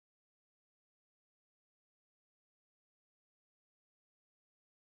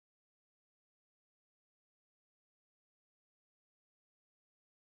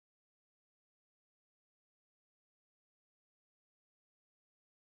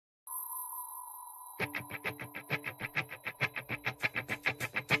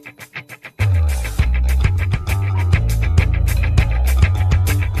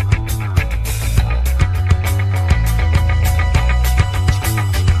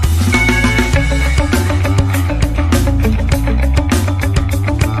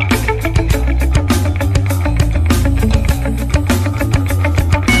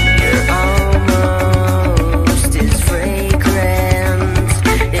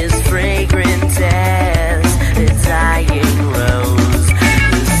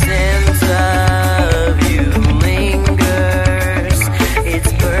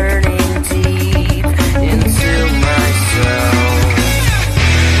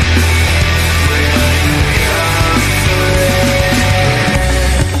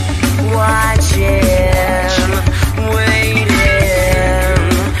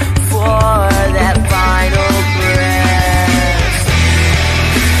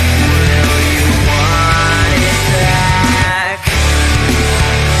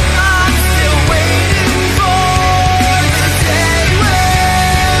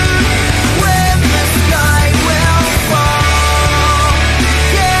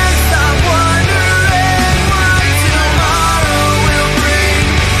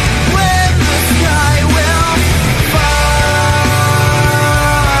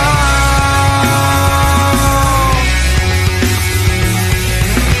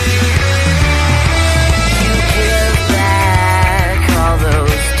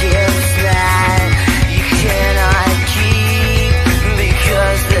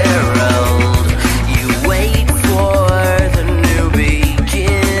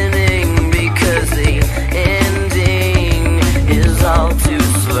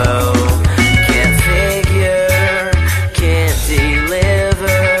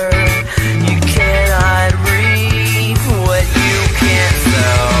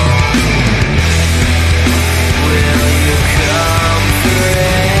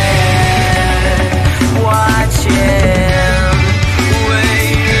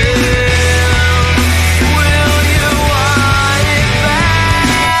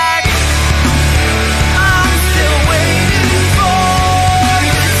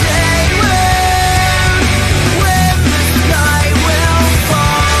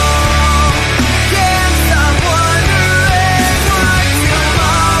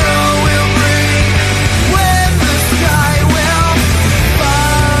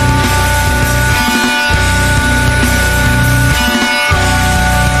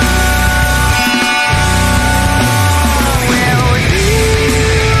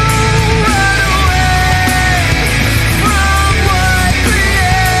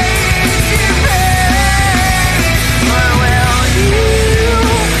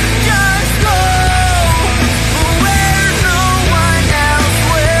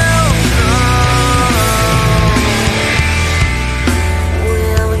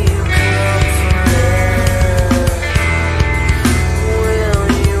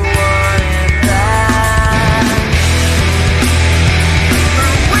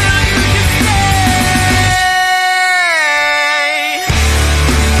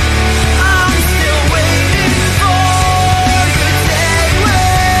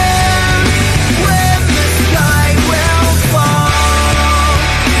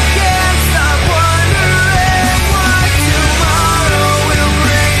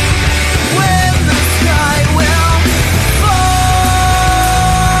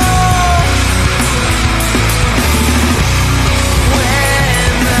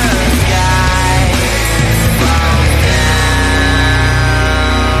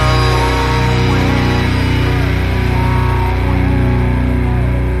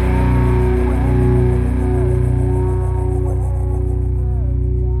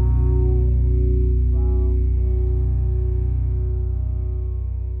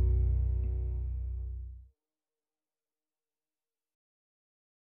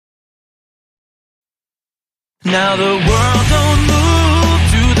Now the world don't move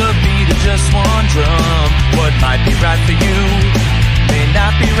to the beat of just one drum. What might be right for you may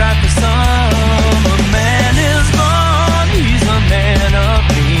not be right for some. A man is born, he's a man of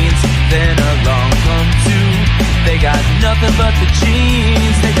means. Then along come two, they got nothing but the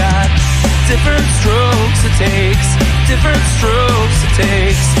genes. They got different strokes it takes, different strokes it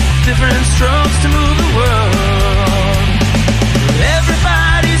takes, different strokes to move the world.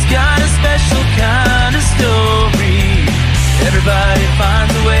 Everybody's got a special kind of story. Everybody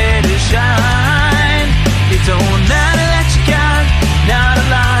finds a way to shine. It don't matter that you got not a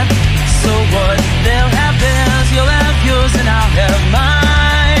lot. So what? They'll have theirs, you'll have yours, and I'll have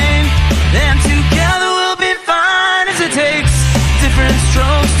mine. And together we'll be fine, as it takes different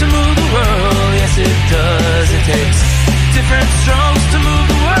strokes to move the world. Yes, it does.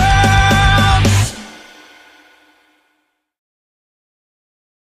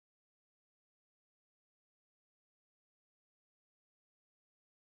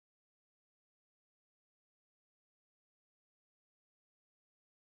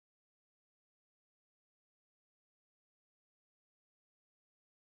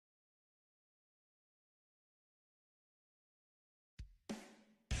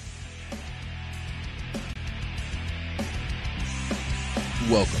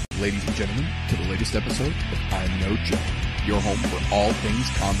 Welcome, ladies and gentlemen, to the latest episode of I'm No Joe, your home for all things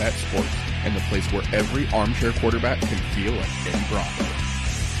combat sports and the place where every armchair quarterback can feel like Eddie Bravo.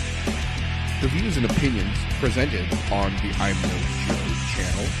 The views and opinions presented on the I'm No Joe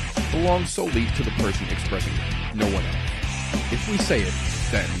channel belong solely to the person expressing them, no one else. If we say it,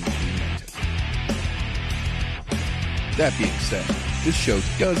 that means we meant it. That being said, this show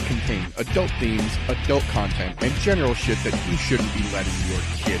does contain adult themes, adult content, and general shit that you shouldn't be letting your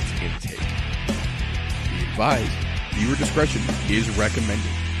kids intake. Be advised, viewer discretion is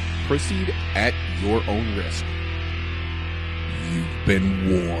recommended. Proceed at your own risk. You've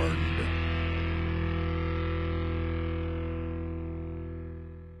been warned.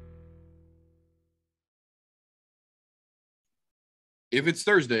 If it's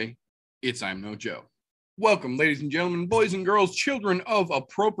Thursday, it's I'm No Joe. Welcome, ladies and gentlemen, boys and girls, children of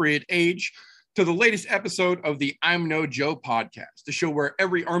appropriate age, to the latest episode of the I'm No Joe podcast, the show where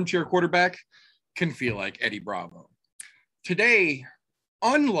every armchair quarterback can feel like Eddie Bravo. Today,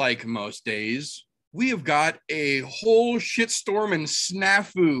 unlike most days, we have got a whole shitstorm and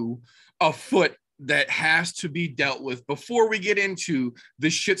snafu afoot that has to be dealt with before we get into the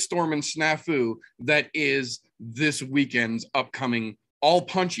shitstorm and snafu that is this weekend's upcoming all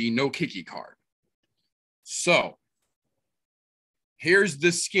punchy, no kicky card. So, here's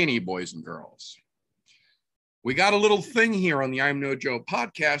the skinny, boys and girls. We got a little thing here on the I'm No Joe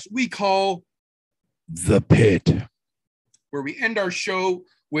podcast we call The Pit, where we end our show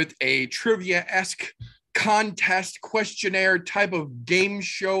with a trivia-esque contest questionnaire type of game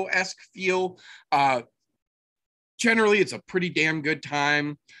show-esque feel. Generally, it's a pretty damn good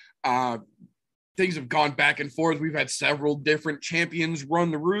time. Things have gone back and forth. We've had several different champions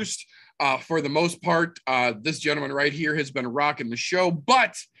run the roost. For the most part, this gentleman right here has been rocking the show.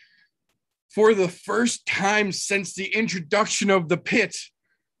 But for the first time since the introduction of the pit,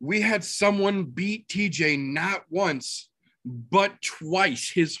 we had someone beat TJ not once, but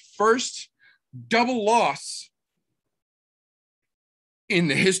twice. His first double loss in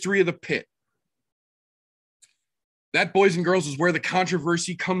the history of the pit. That, boys and girls, is where the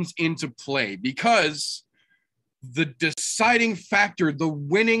controversy comes into play, because the deciding factor, the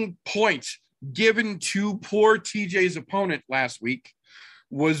winning point given to poor TJ's opponent last week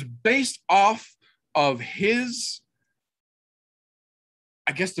was based off of his,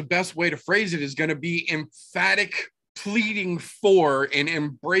 I guess the best way to phrase it is going to be emphatic pleading for and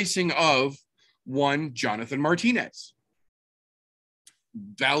embracing of one Jonathan Martinez.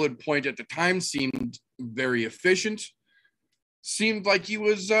 Valid point at the time, seemed very efficient, seemed like he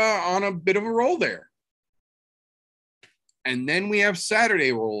was on a bit of a roll there. And then we have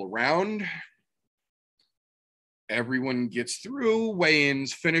Saturday roll around. Everyone gets through,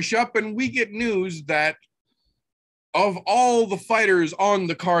 weigh-ins finish up, and we get news that of all the fighters on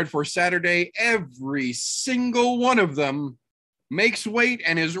the card for Saturday, every single one of them makes weight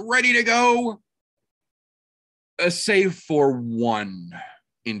and is ready to go, save for one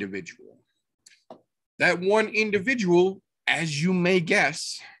individual. That one individual, as you may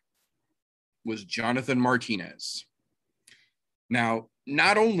guess, was Jonathan Martinez. Now,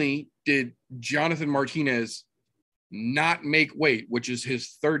 not only did Jonathan Martinez not make weight, which is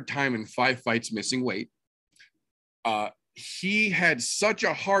his third time in 5 fights missing weight, he had such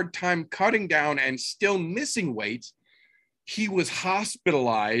a hard time cutting down and still missing weight, he was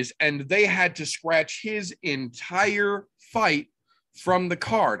hospitalized and they had to scratch his entire fight from the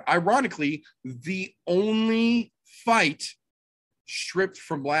card. Ironically, the only fight stripped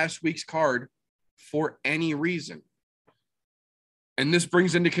from last week's card for any reason. And this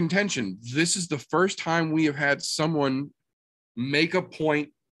brings into contention. This is the first time we have had someone make a point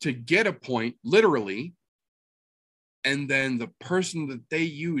to get a point, literally, and then the person that they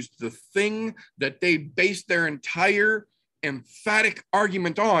used, the thing that they based their entire emphatic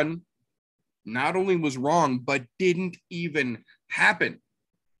argument on, not only was wrong, but didn't even happen.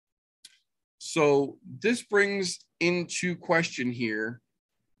 So this brings into question here,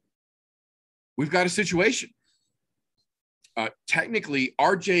 we've got a situation. Technically,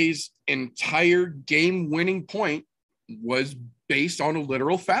 RJ's entire game-winning point was based on a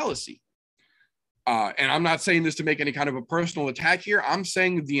literal fallacy. And I'm not saying this to make any kind of a personal attack here. I'm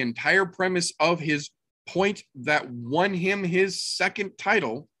saying the entire premise of his point that won him his second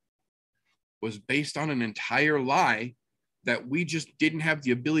title was based on an entire lie that we just didn't have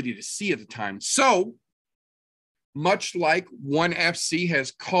the ability to see at the time. So, much like ONE FC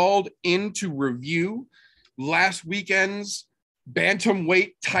has called into review last weekend's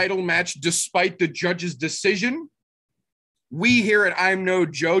bantamweight title match despite the judge's decision, we here at I'm No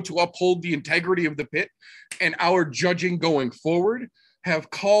Joe, to uphold the integrity of the pit and our judging going forward, have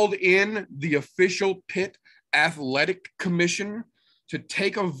called in the official Pitt Athletic Commission to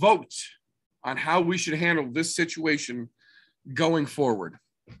take a vote on how we should handle this situation going forward.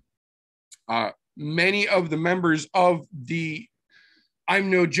 Many of the members of the I'm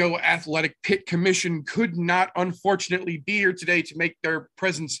No Joe Athletic Pitt Commission could not, unfortunately, be here today to make their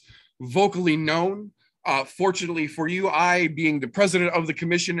presence vocally known. Fortunately for you, I, being the president of the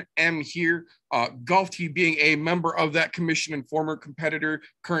commission, am here. Golf T, being a member of that commission and former competitor,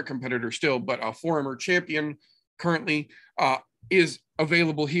 current competitor still, but a former champion currently, is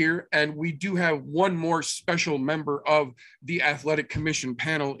available here. And we do have one more special member of the athletic commission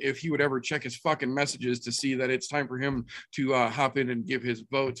panel, if he would ever check his fucking messages to see that it's time for him to hop in and give his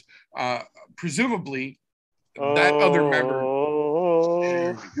vote. Presumably, that other member.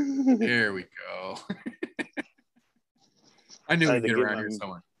 There we go. I knew we'd get around here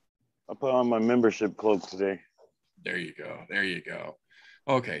somewhere. I put on my membership cloak today. There you go. There you go.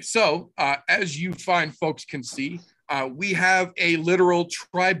 Okay, so as you fine folks can see, we have a literal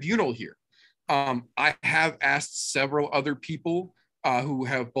tribunal here. I have asked several other people who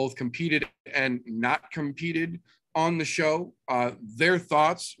have both competed and not competed on the show, their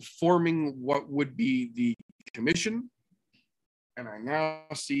thoughts forming what would be the commission. And I now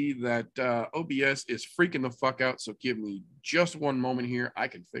see that OBS is freaking the fuck out. So give me just one moment here. I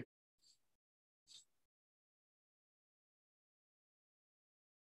can fix.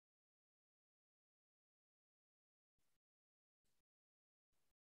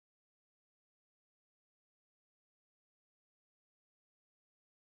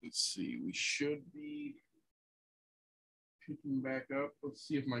 Let's see. We should be picking back up. Let's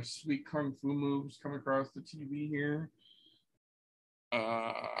see if my sweet kung fu moves come across the TV here.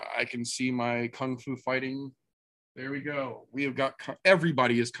 I can see my kung fu fighting. There we go. We have got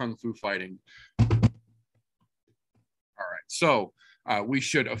everybody is kung fu fighting. All right, so we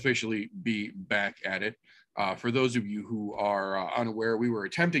should officially be back at it. For those of you who are unaware, we were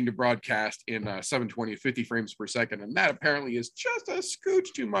attempting to broadcast in 720 at 50 frames per second, and that apparently is just a scooch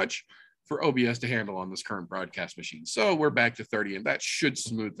too much for OBS to handle on this current broadcast machine. So we're back to 30, and that should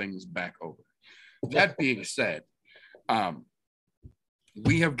smooth things back over. That being said,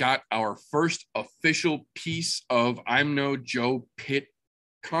 we have got our first official piece of I'm No Joe Pitt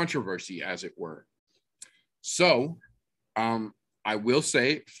controversy, as it were. So I will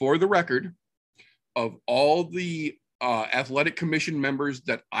say, for the record, of all the athletic commission members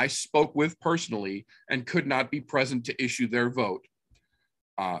that I spoke with personally and could not be present to issue their vote,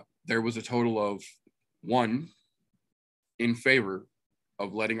 there was a total of 1 in favor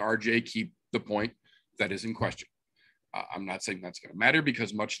of letting RJ keep the point that is in question. I'm not saying that's going to matter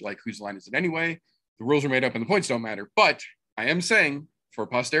because, much like whose line is it anyway, the rules are made up and the points don't matter. But I am saying, for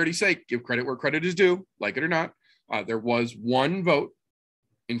posterity's sake, give credit where credit is due, like it or not. There was 1 vote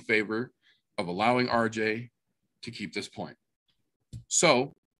in favor of allowing RJ to keep this point.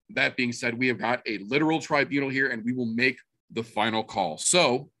 So that being said, we have got a literal tribunal here and we will make the final call.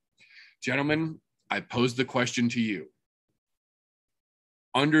 So, gentlemen, I pose the question to you.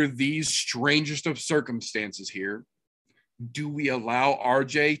 Under these strangest of circumstances here, do we allow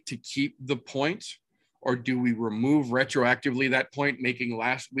RJ to keep the point, or do we remove retroactively that point, making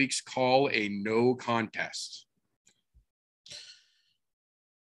last week's call a no contest?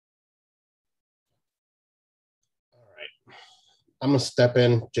 All right. I'm going to step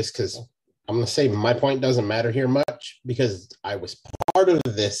in just because I'm going to say my point doesn't matter here much because I was part of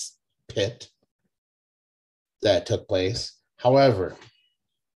this pit that took place. However,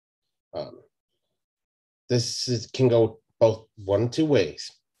 can go both 1 of 2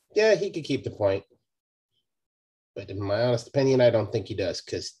 ways. Yeah, he could keep the point. But in my honest opinion, I don't think he does,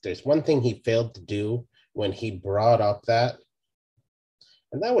 because there's one thing he failed to do when he brought up that,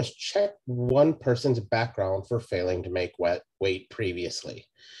 and that was check one person's background for failing to make weight previously.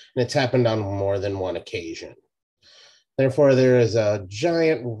 And it's happened on more than one occasion. Therefore, there is a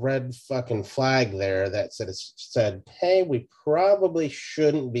giant red fucking flag there that said, hey, we probably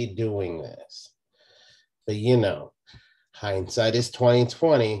shouldn't be doing this. But you know, hindsight is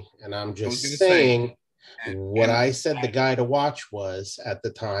 2020, and I'm just saying what I said the guy to watch was at the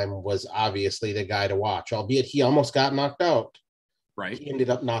time was obviously the guy to watch, albeit he almost got knocked out. Right. He ended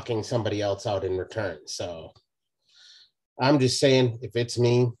up knocking somebody else out in return. So I'm just saying, if it's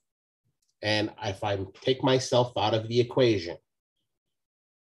me, and if I take myself out of the equation,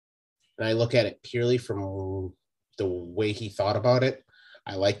 and I look at it purely from the way he thought about it,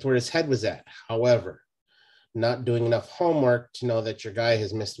 I liked where his head was at. However, not doing enough homework to know that your guy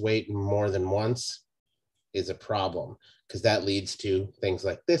has missed weight more than once is a problem, because that leads to things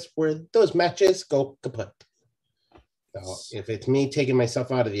like this where those matches go kaput. So if it's me taking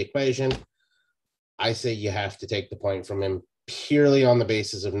myself out of the equation, I say you have to take the point from him purely on the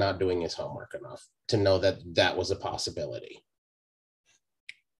basis of not doing his homework enough to know that that was a possibility.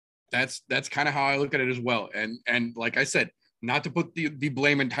 That's kind of how I look at it as well. And like I said, not to put the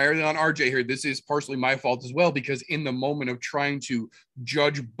blame entirely on RJ here. This is partially my fault as well, because in the moment of trying to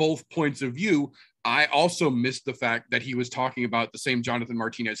judge both points of view, I also missed the fact that he was talking about the same Jonathan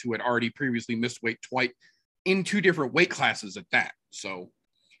Martinez who had already previously missed weight twice in 2 different weight classes at that. So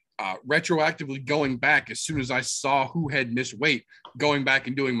retroactively going back, as soon as I saw who had missed weight, going back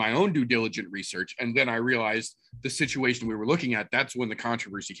and doing my own due diligent research, and then I realized the situation we were looking at, that's when the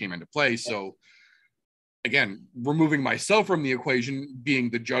controversy came into play. So again, removing myself from the equation, being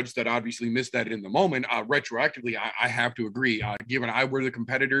the judge that obviously missed that in the moment, retroactively, I have to agree. Given I were the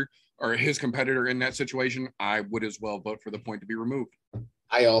competitor or his competitor in that situation, I would as well vote for the point to be removed.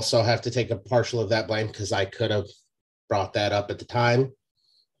 I also have to take a partial of that blame because I could have brought that up at the time,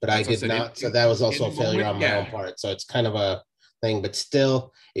 but I did not. So that was also a failure on my own part. So it's kind of a thing, but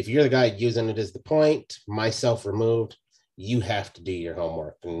still, if you're the guy using it as the point, myself removed, you have to do your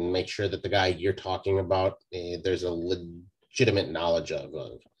homework and make sure that the guy you're talking about, there's a legitimate knowledge of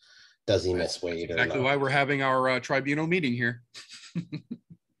does he miss weight or not. Exactly why we're having our tribunal meeting here.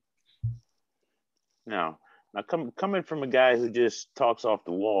 Now coming from a guy who just talks off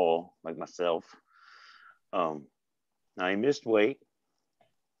the wall like myself, now he missed weight.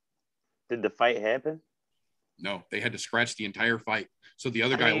 Did the fight happen? No, they had to scratch the entire fight. So the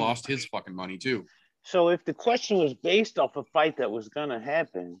other guy lost his fucking money too. So if the question was based off a fight that was going to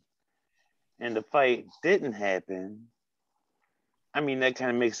happen and the fight didn't happen, I mean, that kind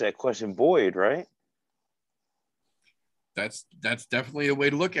of makes that question void, right? That's definitely a way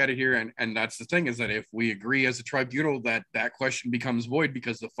to look at it here. And that's the thing, is that if we agree as a tribunal that that question becomes void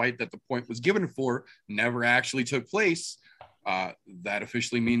because the fight that the point was given for never actually took place, that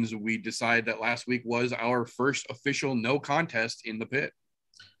officially means we decide that last week was our first official no contest in the pit.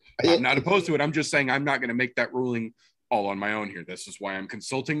 I'm not opposed to it. I'm just saying I'm not going to make that ruling all on my own here. This is why I'm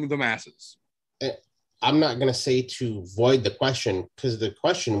consulting the masses. I'm not going to say to void the question, because the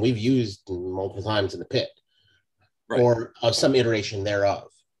question we've used multiple times in the pit, right, or of some iteration thereof,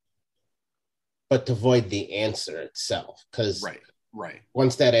 but to void the answer itself, because right.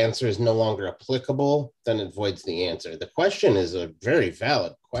 Once that answer is no longer applicable, then it voids the answer. The question is a very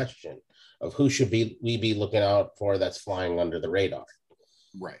valid question of who should we be looking out for that's flying under the radar.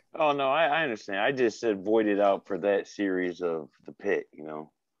 Right. Oh, no, I understand. I just said void it out for that series of the pit, you know.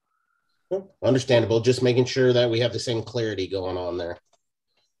 Well, understandable. Just making sure that we have the same clarity going on there.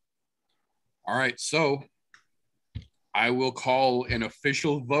 All right. So I will call an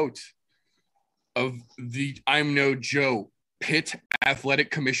official vote of the I'm No Joe Pit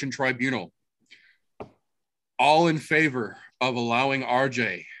Athletic Commission Tribunal. All in favor of allowing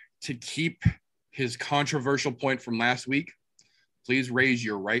RJ to keep his controversial point from last week, please raise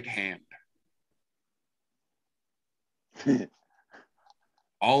your right hand.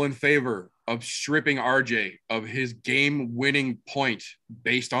 All in favor of stripping RJ of his game-winning point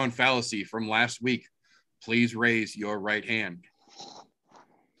based on fallacy from last week, please raise your right hand.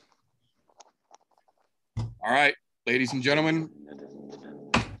 All right, ladies and gentlemen,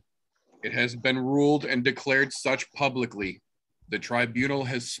 it has been ruled and declared such publicly. The tribunal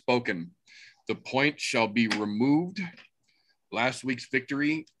has spoken. The point shall be removed. Last week's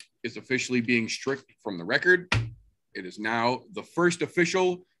victory is officially being stripped from the record. It is now the first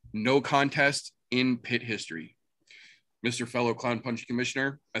official no contest in pit history. Mr. Fellow Clown Punch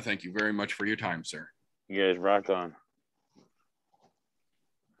Commissioner, I thank you very much for your time, sir. You guys rock on.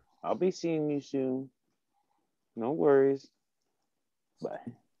 I'll be seeing you soon. No worries. Bye.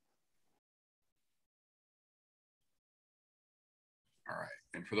 All right.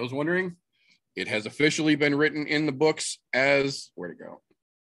 And for those wondering, it has officially been written in the books as, where'd it go?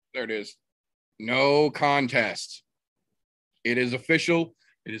 There it is. No contest. It is official.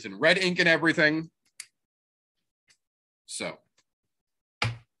 It is in red ink and everything. So,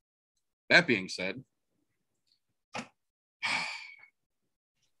 that being said,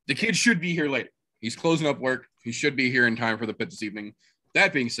 the kid should be here later. He's closing up work. He should be here in time for the pit this evening.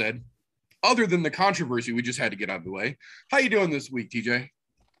 That being said, other than the controversy we just had to get out of the way, how you doing this week, TJ?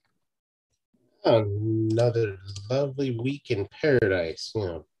 Another lovely week in paradise, you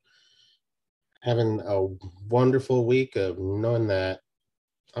know, having a wonderful week of knowing that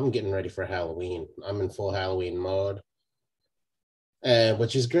I'm getting ready for Halloween. I'm in full Halloween mode,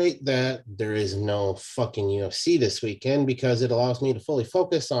 which is great that there is no fucking UFC this weekend, because it allows me to fully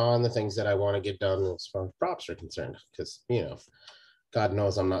focus on the things that I want to get done as far as props are concerned, because, you know, God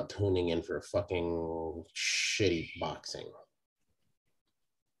knows I'm not tuning in for a fucking shitty boxing.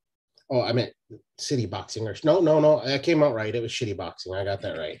 Oh, I meant city boxing. Or no. That came out right. It was shitty boxing. I got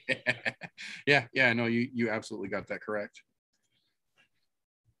that right. yeah. No, you absolutely got that correct.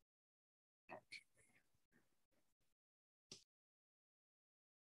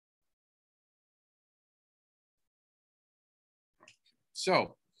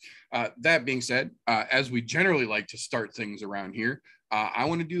 So, that being said, as we generally like to start things around here, I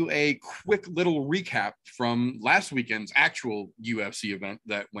want to do a quick little recap from last weekend's actual UFC event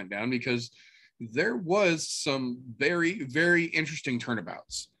that went down, because there was some very, very interesting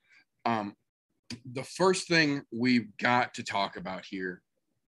turnabouts. The first thing we've got to talk about here,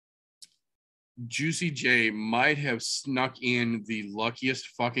 Juicy J might have snuck in the luckiest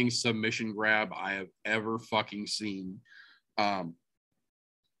fucking submission grab I have ever fucking seen.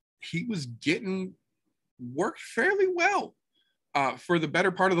 He was getting worked fairly well for the better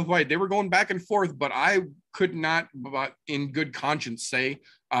part of the fight. They were going back and forth, but I could not, in good conscience, say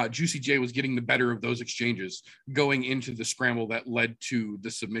Juicy J was getting the better of those exchanges going into the scramble that led to the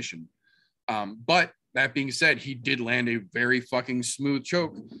submission. But that being said, he did land a very fucking smooth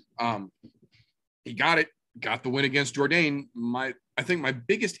choke. He got the win against Jourdain. I think my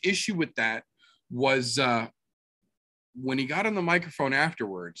biggest issue with that was when he got on the microphone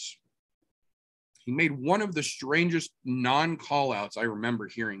afterwards, he made one of the strangest non-call outs I remember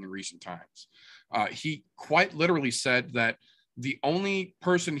hearing in recent times. He quite literally said that the only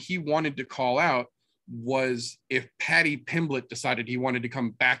person he wanted to call out was if Paddy Pimblett decided he wanted to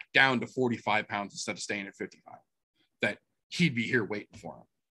come back down to 45 pounds instead of staying at 55, that he'd be here waiting for him.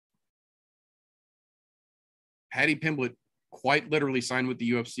 Paddy Pimblett quite literally signed with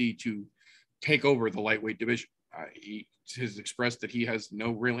the UFC to take over the lightweight division. He has expressed that he has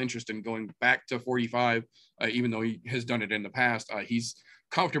no real interest in going back to 45, even though he has done it in the past. He's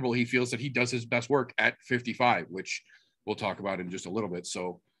comfortable. He feels that he does his best work at 55, which we'll talk about in just a little bit.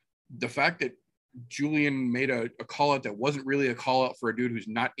 So the fact that Julian made a call out that wasn't really a call out for a dude who's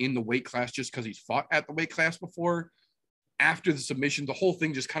not in the weight class just because he's fought at the weight class before, after the submission, the whole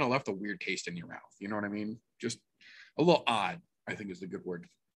thing just kind of left a weird taste in your mouth. You know what I mean? Just a little odd, I think is the good word.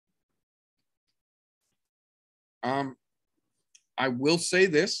 I will say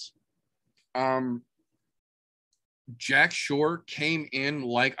this. Jack Shore came in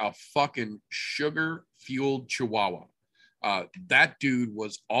like a fucking sugar-fueled chihuahua. That dude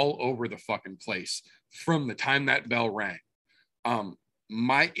was all over the fucking place from the time that bell rang.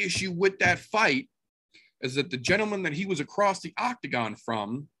 My issue with that fight is that the gentleman that he was across the octagon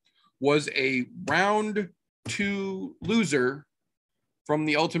from was a round 2 loser from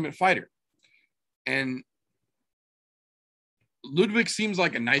the Ultimate Fighter. And Ludwig seems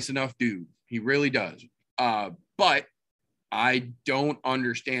like a nice enough dude. He really does. But I don't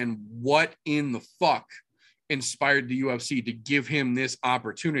understand what in the fuck inspired the UFC to give him this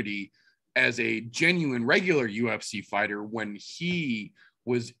opportunity as a genuine regular UFC fighter when he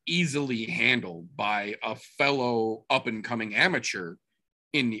was easily handled by a fellow up-and-coming amateur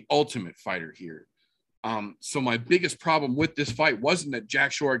in the Ultimate Fighter here. So my biggest problem with this fight wasn't that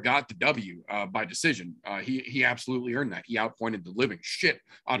Jack Shore got the W by decision. He absolutely earned that. He outpointed the living shit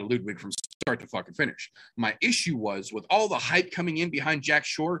out of Ludwig from start to fucking finish. My issue was with all the hype coming in behind Jack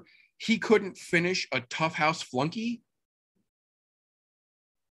Shore, he couldn't finish a tough house flunky.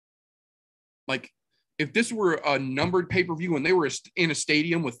 Like, if this were a numbered pay-per-view and they were in a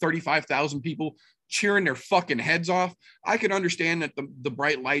stadium with 35,000 people cheering their fucking heads off, I could understand that the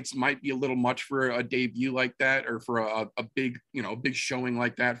bright lights might be a little much for a debut like that, or for a big, big showing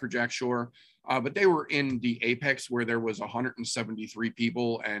like that for Jack Shore. But they were in the Apex where there was 173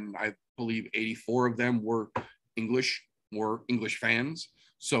 people, and I believe 84 of them were English fans.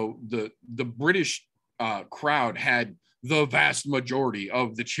 So the British crowd had the vast majority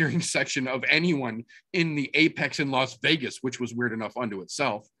of the cheering section of anyone in the Apex in Las Vegas, which was weird enough unto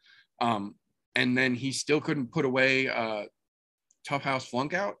itself. And then he still couldn't put away Tough House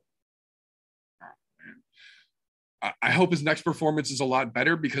Flunk out. I hope his next performance is a lot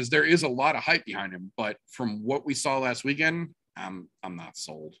better, because there is a lot of hype behind him. But from what we saw last weekend, I'm not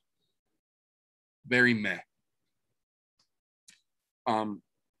sold. Very meh.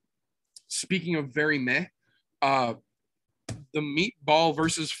 Speaking of very meh, the Meatball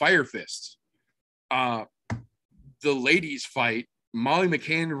versus Fire Fist. The ladies fight, Molly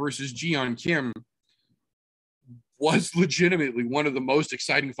McCann versus Jeon Kim, was legitimately one of the most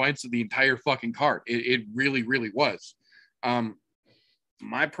exciting fights of the entire fucking card. It really, really was.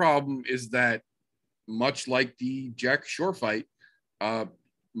 My problem is that, much like the Jack Shore fight,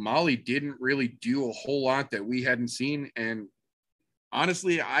 Molly didn't really do a whole lot that we hadn't seen. And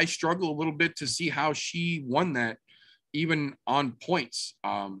honestly, I struggle a little bit to see how she won that, even on points.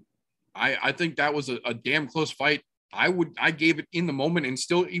 I think that was a damn close fight. I gave it in the moment, and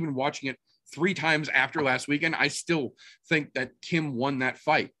still, even watching it 3 times after last weekend, I still think that Kim won that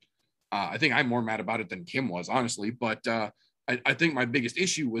fight. I think I'm more mad about it than Kim was, honestly. But I think my biggest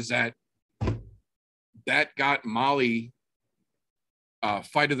issue was that got Molly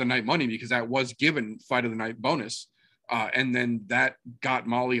fight of the night money, because that was given fight of the night bonus. And then that got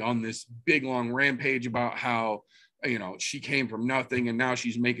Molly on this big long rampage about how, she came from nothing and now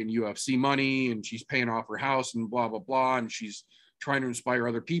she's making UFC money and she's paying off her house and blah, blah, blah. And she's trying to inspire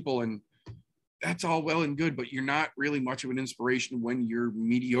other people. And that's all well and good, but you're not really much of an inspiration when you're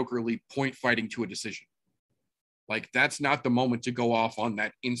mediocrely point fighting to a decision. Like, that's not the moment to go off on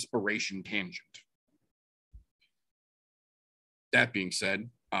that inspiration tangent. That being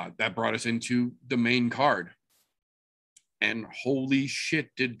said, that brought us into the main card. And holy shit,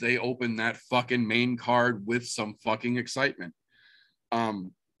 did they open that fucking main card with some fucking excitement.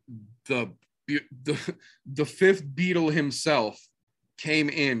 The fifth Beatle himself came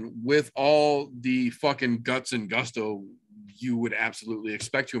in with all the fucking guts and gusto you would absolutely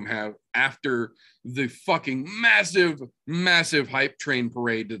expect to him have after the fucking massive hype train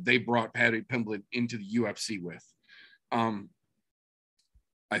parade that they brought Paddy Pimblett into the UFC with.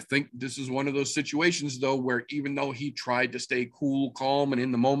 I think this is one of those situations, though, where even though he tried to stay cool, calm, and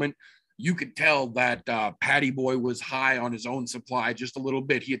in the moment, you could tell that Patty Boy was high on his own supply just a little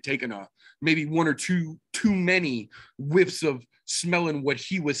bit. He had taken maybe 1 or 2 too many whiffs of smelling what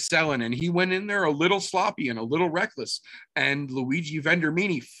he was selling, and he went in there a little sloppy and a little reckless. And Luigi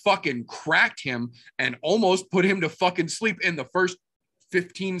Vendermini fucking cracked him and almost put him to fucking sleep in the first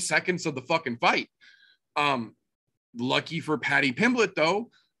 15 seconds of the fucking fight. Lucky for Paddy Pimblett, though,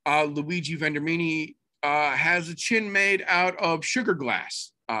 Luigi Vendermini has a chin made out of sugar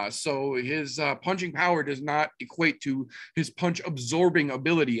glass. So his punching power does not equate to his punch absorbing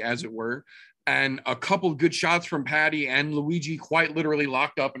ability, as it were. And a couple good shots from Paddy, and Luigi quite literally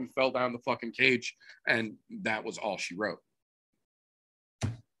locked up and fell down the fucking cage. And that was all she wrote.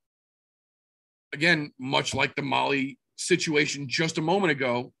 Again, much like the Molly situation just a moment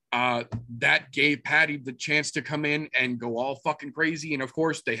ago, that gave Patty the chance to come in and go all fucking crazy. And of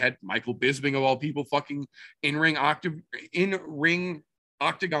course, they had Michael Bisping, of all people, fucking in-ring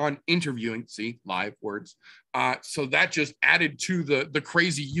octagon interviewing. See, live words. So that just added to the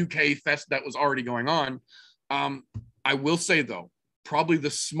crazy UK fest that was already going on. I will say, though, probably the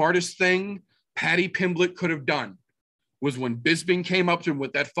smartest thing Paddy Pimblett could have done was when Bisping came up to him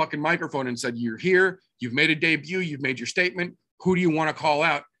with that fucking microphone and said, "You're here, you've made a debut, you've made your statement, who do you want to call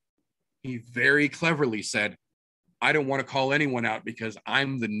out?" He very cleverly said, "I don't want to call anyone out because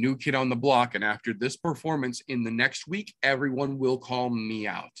I'm the new kid on the block. And after this performance in the next week, everyone will call me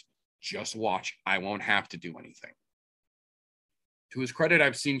out. Just watch. I won't have to do anything." To his credit,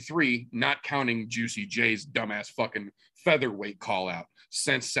 I've seen 3, not counting Juicy J's dumbass fucking featherweight call out,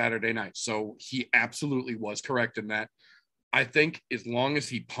 since Saturday night. So he absolutely was correct in that. I think as long as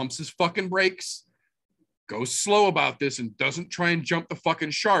he pumps his fucking brakes, goes slow about this, and doesn't try and jump the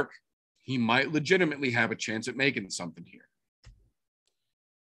fucking shark, he might legitimately have a chance at making something here.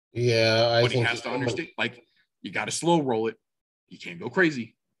 Yeah, but he has to understand, like, you got to slow roll it. You can't go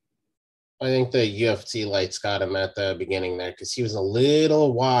crazy. I think the UFC lights got him at the beginning there because he was a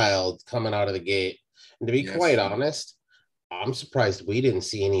little wild coming out of the gate. And to be quite honest, I'm surprised we didn't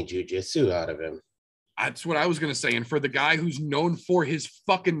see any jiu-jitsu out of him. That's what I was going to say. And for the guy who's known for his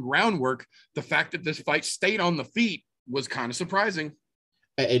fucking groundwork, the fact that this fight stayed on the feet was kind of surprising.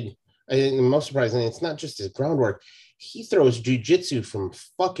 I think the most surprising, it's not just his groundwork. He throws jiu-jitsu from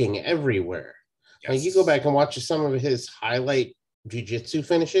fucking everywhere. Yes. Like, you go back and watch some of his highlight jiu-jitsu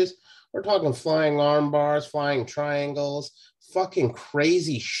finishes. We're talking flying arm bars, flying triangles, fucking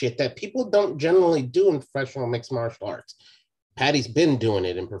crazy shit that people don't generally do in professional mixed martial arts. Paddy's been doing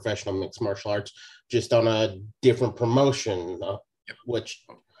it in professional mixed martial arts, just on a different promotion, which,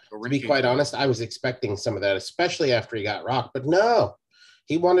 to be quite honest, I was expecting some of that, especially after he got rocked. But no,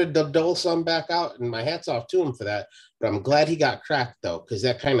 he wanted to dole some back out, and my hat's off to him for that. But I'm glad he got cracked, though, because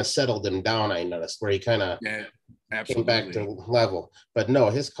that kind of settled him down, I noticed, where he kind of came back to level. But no,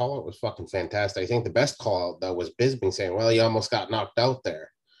 his call-out was fucking fantastic. I think the best call-out, though, was Bisping saying, "Well, he almost got knocked out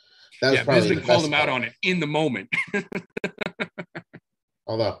there." That was probably Bisping called him out on it in the moment.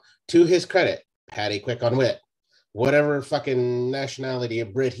 Although, to his credit, Paddy quick on wit. Whatever fucking nationality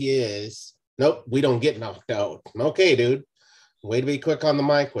of Brit he is, nope, we don't get knocked out. Okay, dude. Way to be quick on the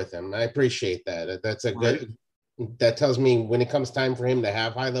mic with him. I appreciate that. That's a good... That tells me when it comes time for him to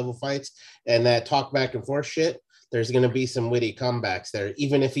have high-level fights and that talk back and forth shit, there's going to be some witty comebacks there,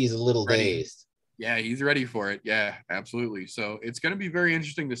 even if he's a little dazed. Yeah, he's ready for it. Yeah, absolutely. So it's going to be very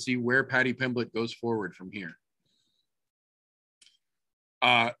interesting to see where Paddy Pimblett goes forward from here.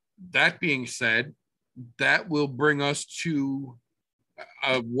 That being said, that will bring us to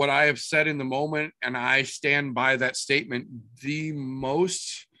what I have said in the moment, and I stand by that statement. The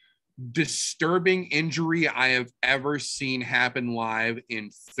most disturbing injury I have ever seen happen live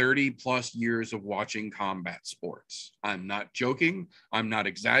in 30 plus years of watching combat sports. I'm not joking. I'm not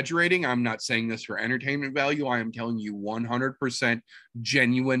exaggerating. I'm not saying this for entertainment value. I am telling you 100%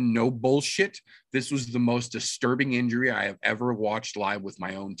 genuine, no bullshit. This was the most disturbing injury I have ever watched live with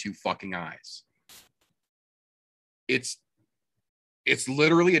my own two fucking eyes. It's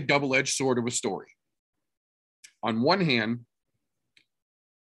literally a double-edged sword of a story. On one hand,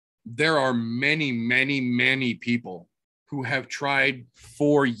 there are many, many, many people who have tried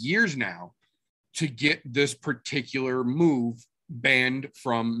for years now to get this particular move banned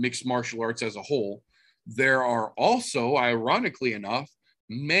from mixed martial arts as a whole. There are also, ironically enough,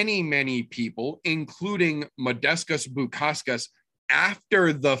 many, many people, including Modestas Bukauskas,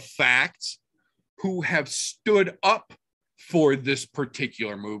 after the fact, who have stood up for this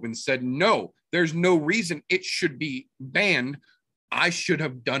particular move and said, no, there's no reason it should be banned. I should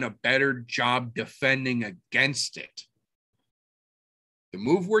have done a better job defending against it. The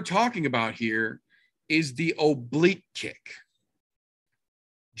move we're talking about here is the oblique kick.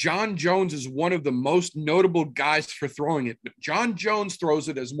 John Jones is one of the most notable guys for throwing it, but John Jones throws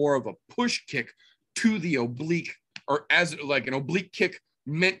it as more of a push kick to the oblique, or as like an oblique kick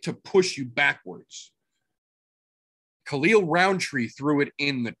meant to push you backwards. Khalil Roundtree threw it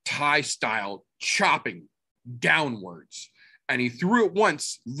in the Thai style, chopping downwards. And he threw it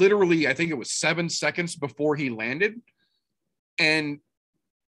once, literally, I think it was 7 seconds before he landed. And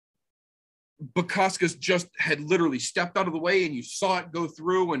Bukauskas just had literally stepped out of the way, and you saw it go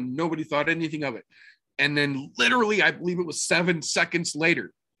through, and nobody thought anything of it. And then literally, I believe it was 7 seconds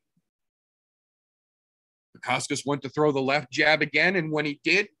later, Bukauskas went to throw the left jab again. And when he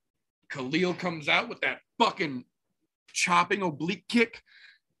did, Khalil comes out with that fucking chopping oblique kick,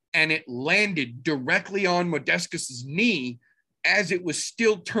 and it landed directly on Modestas's knee as it was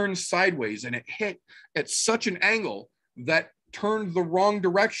still turned sideways, and it hit at such an angle that turned the wrong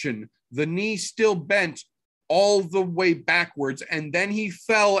direction. The knee still bent all the way backwards, and then he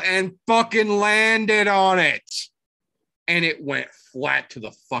fell and fucking landed on it, and it went flat to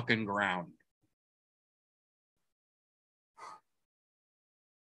the fucking ground.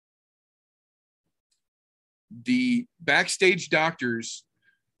 The backstage doctors,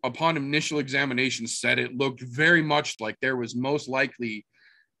 upon initial examination, said it looked very much like there was most likely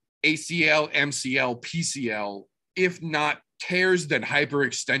ACL, MCL, PCL, if not tears, then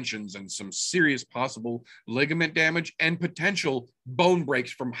hyperextensions and some serious possible ligament damage and potential bone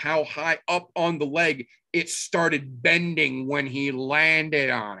breaks from how high up on the leg it started bending when he landed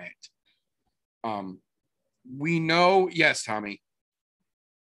on it. We know, yes, Tommy.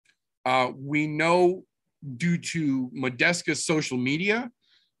 We know due to Modestas's social media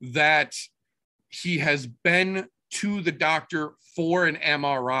that he has been to the doctor for an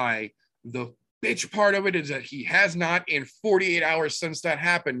MRI. The bitch part of it is that he has not, in 48 hours since that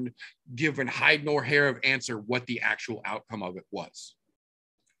happened, given hide nor hair of answer what the actual outcome of it was.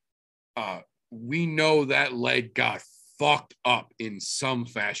 We know that leg got fucked up in some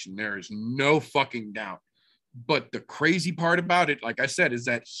fashion. There is no fucking doubt. But the crazy part about it, like I said, is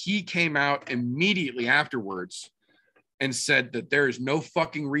that he came out immediately afterwards and said that there is no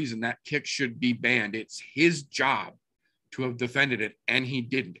fucking reason that kick should be banned. It's his job to have defended it, and he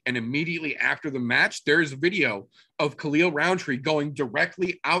didn't. And immediately after the match, there's a video of Khalil Roundtree going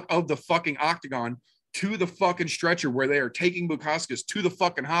directly out of the fucking octagon to the fucking stretcher where they are taking Bukauskas to the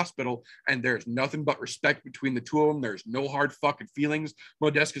fucking hospital, and there's nothing but respect between the two of them. There's no hard fucking feelings.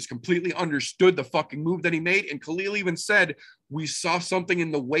 Modestas completely understood the fucking move that he made, and Khalil even said, we saw something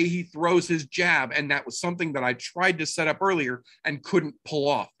in the way he throws his jab, and that was something that I tried to set up earlier and couldn't pull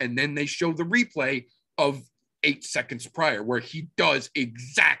off. And then they show the replay of 8 seconds prior where he does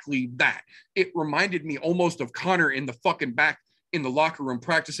exactly that. It reminded me almost of Connor in the fucking back in the locker room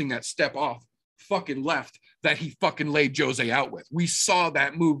practicing that step off fucking left that he fucking laid Jose out with. We saw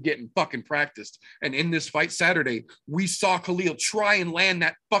that move getting fucking practiced. And in this fight Saturday, we saw Khalil try and land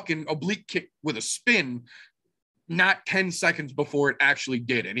that fucking oblique kick with a spin not 10 seconds before it actually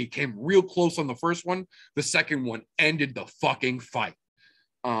did. And he came real close on the first one. The second one ended the fucking fight.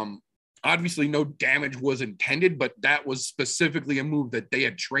 Obviously, no damage was intended, but that was specifically a move that they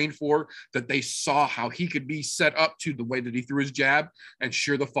had trained for, that they saw how he could be set up to the way that he threw his jab. And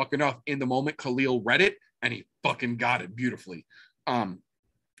sure the fuck enough, in the moment, Khalil read it and he fucking got it beautifully.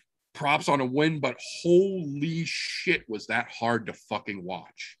 Props on a win, but holy shit, was that hard to fucking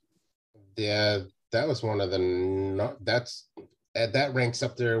watch. Yeah, that was one of that ranks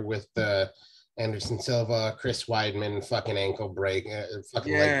up there with Anderson Silva, Chris Weidman, fucking ankle break,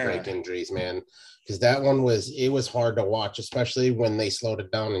 leg break injuries, man. Because that one was hard to watch, especially when they slowed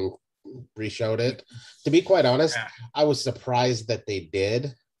it down and re-showed it. To be quite honest, I was surprised that they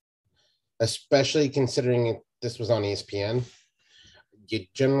did, especially considering this was on ESPN. You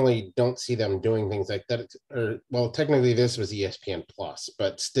generally don't see them doing things like that. Technically this was ESPN Plus,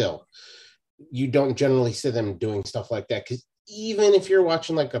 but still, you don't generally see them doing stuff like that. Because even if you're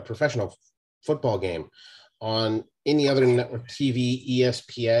watching like a professional football game on any other network, TV,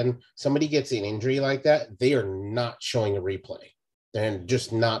 ESPN, somebody gets an injury like that, they are not showing a replay. They're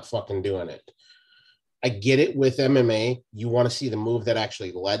just not fucking doing it. I get it with MMA. You want to see the move that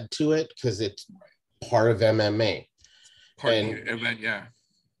actually led to it because it's part of MMA. Event, yeah.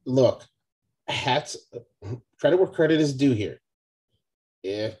 Look, credit where credit is due here.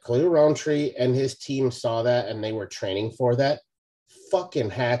 If Khalil Roundtree and his team saw that and they were training for that, fucking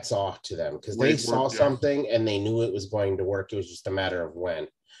hats off to them because they saw something and they knew it was going to work. It was just a matter of when.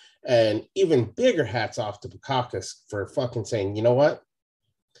 And even bigger hats off to Bukakis for fucking saying, you know what?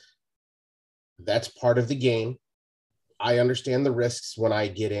 That's part of the game. I understand the risks when I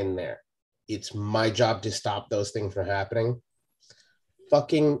get in there. It's my job to stop those things from happening.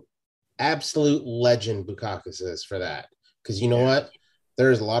 Fucking absolute legend Bukakis is for that. Because you know what?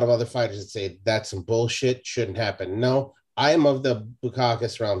 There's a lot of other fighters that say that's some bullshit, shouldn't happen. No, I am of the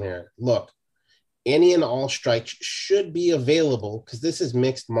Bukakis realm here. Look, any and all strikes should be available because this is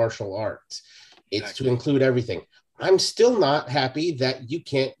mixed martial arts. It's to include everything. I'm still not happy that you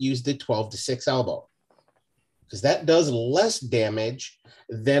can't use the 12-6 elbow because that does less damage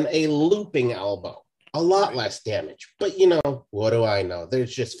than a looping elbow. A lot less damage. But, what do I know?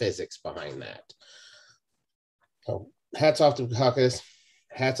 There's just physics behind that. So, hats off to Bukakis.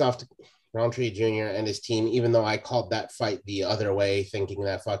 Hats off to Roundtree Jr. and his team, even though I called that fight the other way, thinking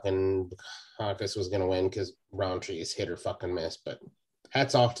that fucking Bukakis was going to win because Roundtree is hit or fucking miss. But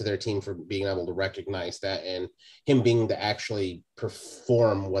hats off to their team for being able to recognize that and him being to actually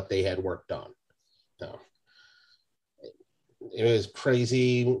perform what they had worked on. So it was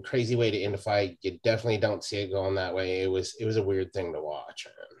crazy way to end a fight. You definitely don't see it going that way. It was a weird thing to watch.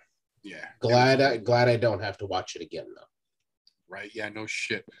 Yeah. Glad I don't have to watch it again though. Right. Yeah, no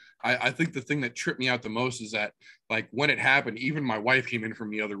shit. I think the thing that tripped me out the most is that, like, when it happened, even my wife came in from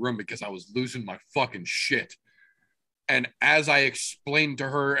the other room because I was losing my fucking shit. And as I explained to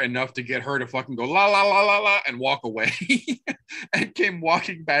her enough to get her to fucking go la la la la la and walk away and came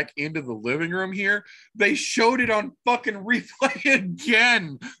walking back into the living room here, they showed it on fucking replay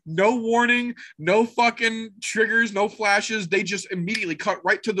again. No warning, no fucking triggers, no flashes. They just immediately cut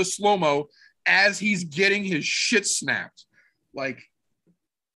right to the slow-mo as he's getting his shit snapped. Like,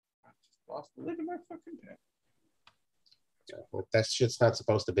 I just lost the lid in my fucking head. That shit's not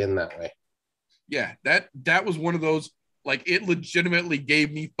supposed to be in that way. Yeah, that was one of those, like, it legitimately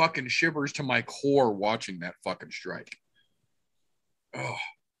gave me fucking shivers to my core watching that fucking strike. Oh,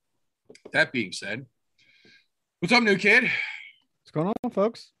 that being said, what's up, new kid? What's going on,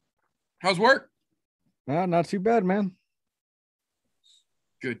 folks? How's work? Not too bad, man.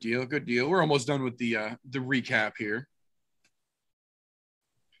 Good deal. We're almost done with the recap here.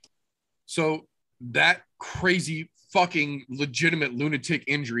 So that crazy fucking legitimate lunatic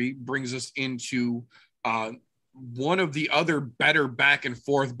injury brings us into one of the other better back and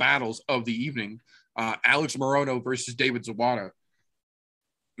forth battles of the evening. Alex Morono versus David Zawada.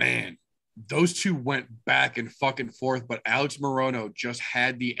 Man, those two went back and fucking forth, but Alex Morono just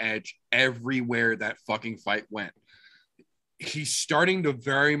had the edge everywhere that fucking fight went. He's starting to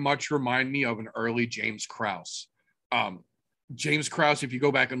very much remind me of an early James Krause. James Krause, if you go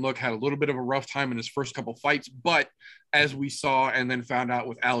back and look, had a little bit of a rough time in his first couple fights, but as we saw and then found out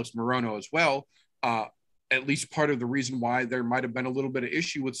with Alex Morono as well, at least part of the reason why there might have been a little bit of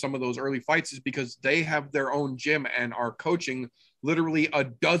issue with some of those early fights is because they have their own gym and are coaching literally a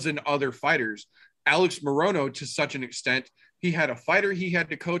dozen other fighters. Alex Morono, to such an extent, he had a fighter he had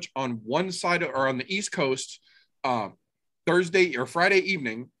to coach on one side or on the East Coast Thursday or Friday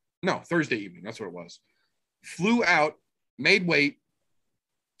evening. No, Thursday evening. That's what it was. Flew out, made weight,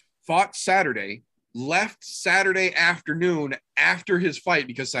 fought Saturday, left Saturday afternoon after his fight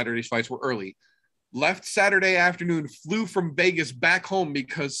because Saturday's fights were early. Left Saturday afternoon, flew from Vegas back home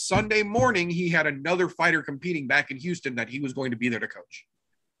because Sunday morning he had another fighter competing back in Houston that he was going to be there to coach.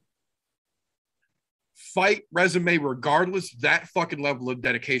 Fight resume regardless, that fucking level of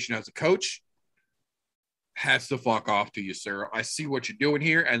dedication as a coach. hats the fuck off to you, sir. I see what you're doing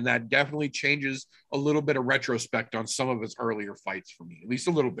here, and that definitely changes a little bit of retrospect on some of his earlier fights for me, at least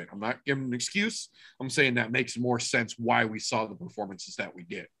a little bit. I'm not giving an excuse. I'm saying that makes more sense why we saw the performances that we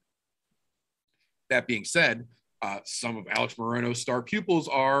did. That being said, some of Alex Moreno's star pupils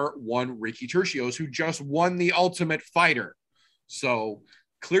are one Ricky Tercios, who just won the Ultimate Fighter. So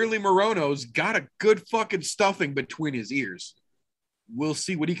clearly Moreno's got a good fucking stuffing between his ears. We'll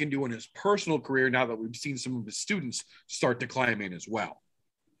see what he can do in his personal career now that we've seen some of his students start to climb in as well.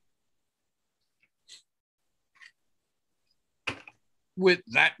 With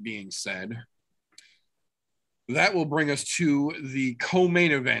that being said, that will bring us to the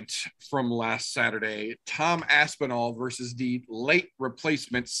co-main event from last Saturday, Tom Aspinall versus the late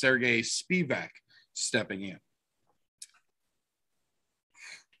replacement Sergey Spivak stepping in.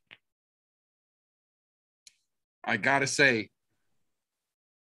 I gotta say,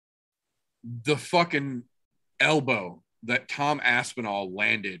 the fucking elbow that Tom Aspinall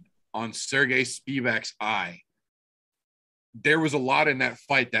landed on Sergey Spivak's eye, there was a lot in that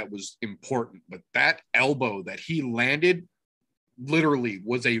fight that was important, but that elbow that he landed literally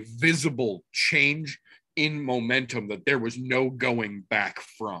was a visible change in momentum that there was no going back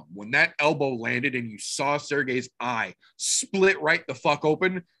from. When that elbow landed and you saw Sergey's eye split right the fuck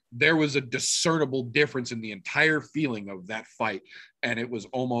open, there was a discernible difference in the entire feeling of that fight. And it was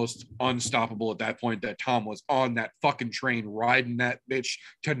almost unstoppable at that point that Tom was on that fucking train riding that bitch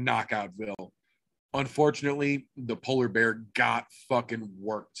to Knockoutville. Unfortunately, the polar bear got fucking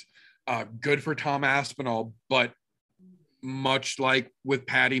worked. Good for Tom Aspinall, but much like with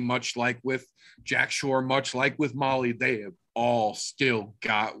Patty, much like with Jack Shore, much like with Molly, they have all still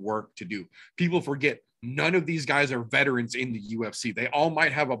got work to do. People forget none of these guys are veterans in the UFC. They all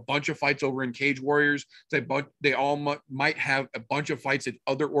might have a bunch of fights over in Cage Warriors. They all might have a bunch of fights at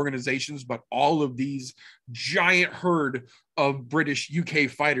other organizations, but all of these giant herd of British UK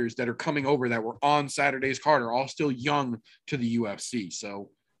fighters that are coming over that were on Saturday's card are all still young to the UFC.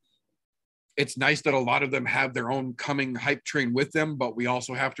 So it's nice that a lot of them have their own coming hype train with them, but we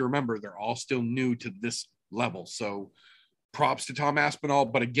also have to remember they're all still new to this level. So props to Tom Aspinall.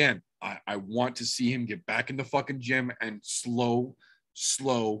 But again, I want to see him get back in the fucking gym and slow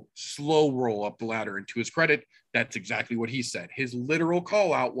roll up the ladder. And to his credit, that's exactly what he said. His literal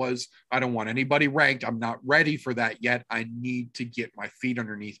call out was, I don't want anybody ranked. I'm not ready for that yet. I need to get my feet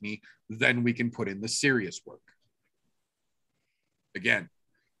underneath me. Then we can put in the serious work. Again,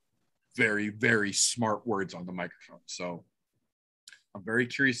 very, very smart words on the microphone. So I'm very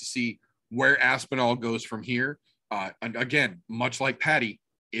curious to see where Aspinall goes from here. And again, much like Patty,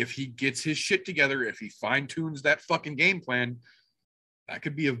 if he gets his shit together, if he fine tunes that fucking game plan, that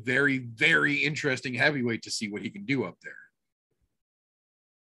could be a very, very interesting heavyweight to see what he can do up there.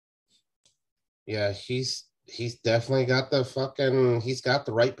 Yeah, he's definitely got he's got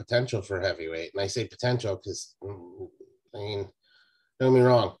the right potential for heavyweight. And I say potential because, I mean, don't get me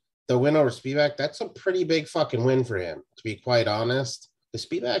wrong, the win over Spivak, that's a pretty big fucking win for him, to be quite honest. The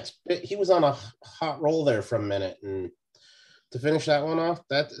Spivak, he was on a hot roll there for a minute, and to finish that one off,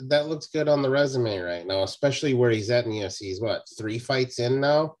 that looks good on the resume right now, especially where he's at in the UFC. He's 3 fights in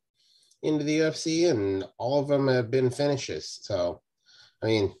now into the UFC, and all of them have been finishes. So, I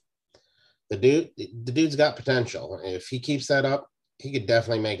mean, the dude's got potential. If he keeps that up, he could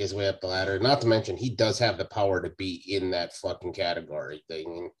definitely make his way up the ladder. Not to mention, he does have the power to be in that fucking category. I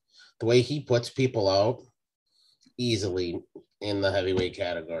mean, the way he puts people out easily in the heavyweight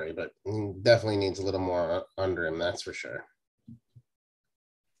category, but he definitely needs a little more under him, that's for sure.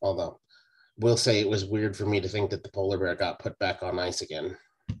 Although, we'll say it was weird for me to think that the polar bear got put back on ice again.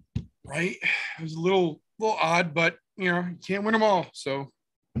 Right? It was a little odd, but, you can't win them all. So,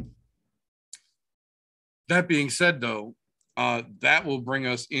 that being said, though, that will bring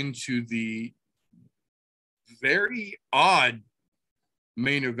us into the very odd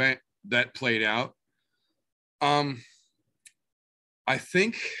main event that played out. I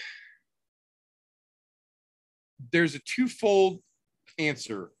think there's a twofold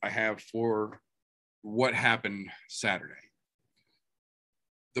answer I have for what happened Saturday.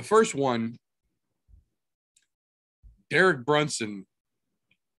 The first one, Derek Brunson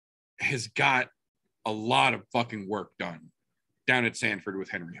has got a lot of fucking work done down at Sanford with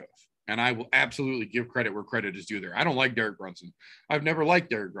Henry Hoof. And I will absolutely give credit where credit is due there. I don't like Derek Brunson. I've never liked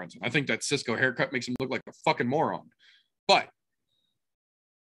Derek Brunson. I think that Cisco haircut makes him look like a fucking moron. But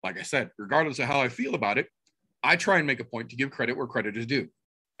like I said, regardless of how I feel about it, I try and make a point to give credit where credit is due.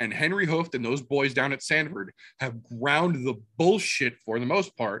 And Henry Hooft and those boys down at Sanford have ground the bullshit, for the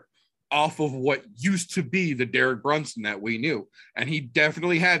most part, off of what used to be the Derek Brunson that we knew. And he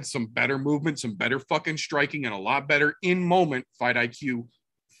definitely had some better movement, some better fucking striking, and a lot better in-moment fight IQ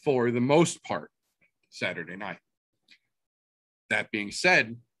for the most part Saturday night. That being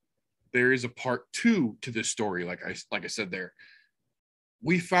said, there is a part 2 to this story, like I said there.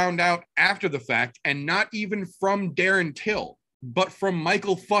 We found out after the fact, and not even from Darren Till, but from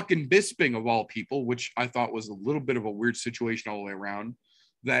Michael fucking Bisping, of all people, which I thought was a little bit of a weird situation all the way around,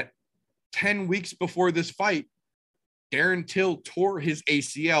 that 10 weeks before this fight, Darren Till tore his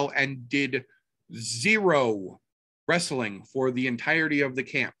ACL and did 0 wrestling for the entirety of the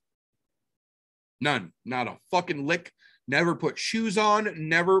camp. None. Not a fucking lick. Never put shoes on.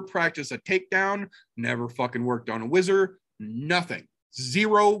 Never practiced a takedown. Never fucking worked on a whizzer. Nothing.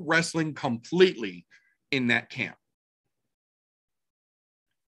 0 wrestling completely in that camp.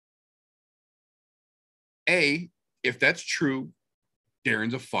 A, if that's true,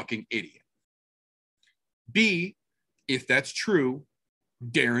 Darren's a fucking idiot. B, if that's true,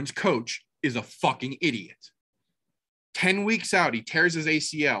 Darren's coach is a fucking idiot. 10 weeks out, he tears his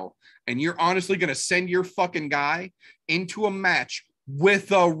ACL, and you're honestly going to send your fucking guy into a match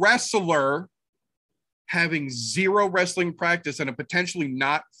with a wrestler having 0 wrestling practice and a potentially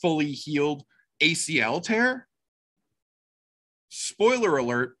not fully healed ACL tear? Spoiler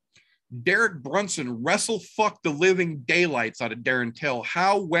alert, Derek Brunson wrestle-fucked the living daylights out of Darren Till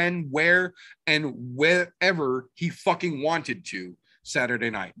how, when, where, and wherever he fucking wanted to Saturday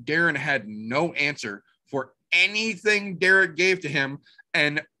night. Darren had no answer for anything Derek gave to him.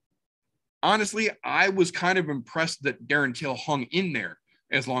 And honestly, I was kind of impressed that Darren Till hung in there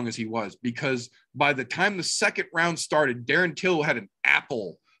as long as he was, because by the time the second round started, Darren Till had an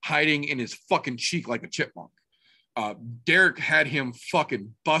apple hiding in his fucking cheek like a chipmunk. Derek had him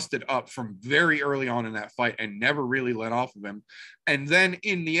fucking busted up from very early on in that fight and never really let off of him. And then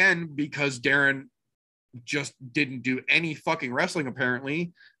in the end, because Darren just didn't do any fucking wrestling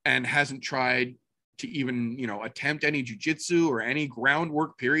apparently, and hasn't tried to even, attempt any jiu-jitsu or any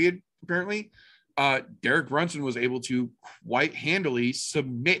groundwork period, apparently, Derek Brunson was able to quite handily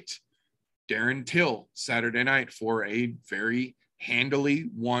submit Darren Till Saturday night for a very handily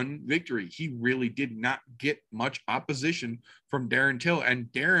won victory. He really did not get much opposition from Darren Till. And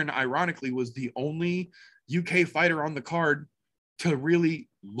Darren, ironically, was the only UK fighter on the card to really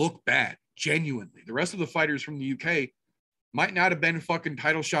look bad, genuinely. The rest of the fighters from the UK might not have been fucking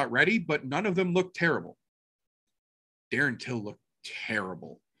title shot ready, but none of them looked terrible. Darren Till looked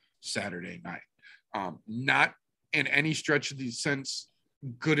terrible Saturday night. Not in any stretch of the sense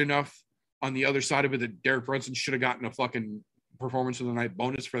good enough on the other side of it that Derek Brunson should have gotten a fucking performance of the night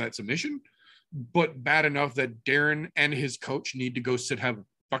bonus for that submission, but bad enough that Darren and his coach need to go have a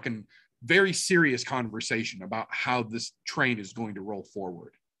fucking very serious conversation about how this train is going to roll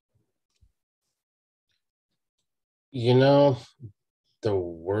forward. The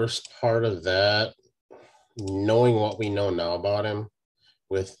worst part of that, knowing what we know now about him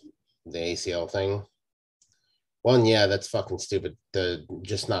with the ACL thing, one, yeah, that's fucking stupid to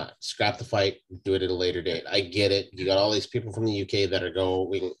just not scrap the fight, do it at a later date. I get it. You got all these people from the UK that are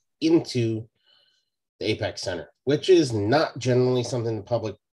going into the Apex Center, which is not generally something the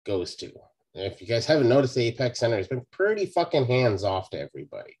public goes to. If you guys haven't noticed, the Apex Center has been pretty fucking hands off to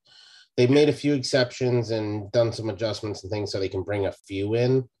everybody. They've made a few exceptions and done some adjustments and things so they can bring a few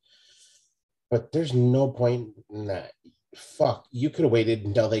in. But there's no point in that. Fuck, you could have waited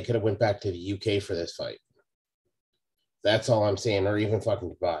until they could have went back to the UK for this fight. That's all I'm saying, or even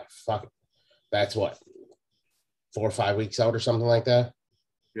fucking Dubai. Fuck it. That's what, 4 or 5 weeks out or something like that?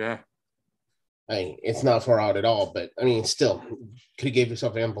 Yeah. I mean, it's not far out at all, but I mean, still, could have gave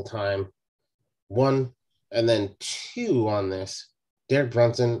yourself ample time. 1, and then 2 on this. Derek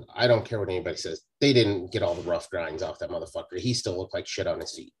Brunson, I don't care what anybody says. They didn't get all the rough grinds off that motherfucker. He still looked like shit on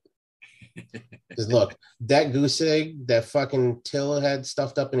his feet. Because look, that goose egg that fucking Till had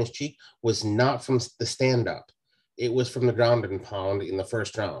stuffed up in his cheek was not from the stand-up. It was from the ground and pound in the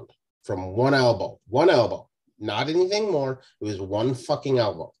first round. From one elbow, not anything more. It was one fucking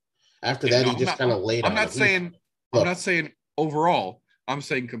elbow. After that, he just kind of laid on it. I'm not saying overall. I'm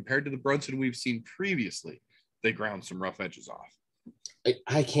saying compared to the Brunson we've seen previously, they ground some rough edges off.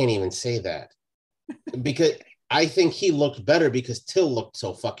 I can't even say that. Because I think he looked better because Till looked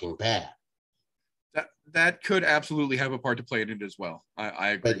so fucking bad. That could absolutely have a part to play in it as well. I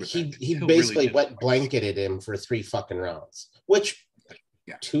agree with that. He basically really wet blanketed him for 3 fucking rounds, which,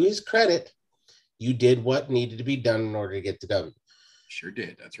 to his credit, you did what needed to be done in order to get the W. Sure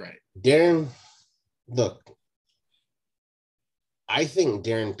did. That's right. Darren, look, I think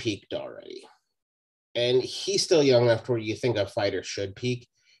Darren peaked already. And he's still young enough to where you think a fighter should peak.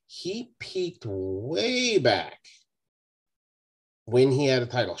 he peaked way back when he had a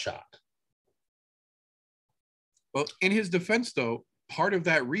title shot. Well, in his defense, though, part of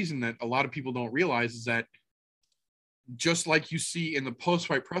that reason that a lot of people don't realize is that just like you see in the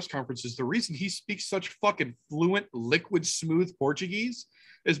post-fight press conferences, the reason he speaks such fucking fluent, liquid, smooth Portuguese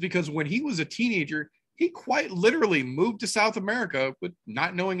is because when he was a teenager, he quite literally moved to South America with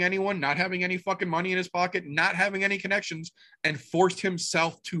not knowing anyone, not having any fucking money in his pocket, not having any connections, and forced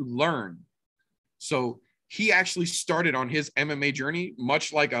himself to learn. So he actually started on his MMA journey,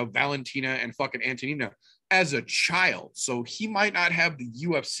 much like a Valentina and fucking Antonina, as a child. So he might not have the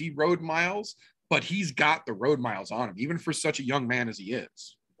UFC road miles, but he's got the road miles on him, even for such a young man as he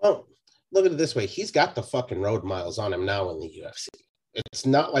is. Well, look at it this way. He's got the fucking road miles on him now in the UFC. It's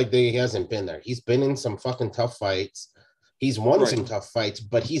not like he hasn't been there. He's been in some fucking tough fights. He's won some tough fights,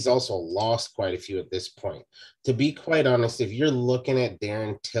 but he's also lost quite a few at this point. To be quite honest, if you're looking at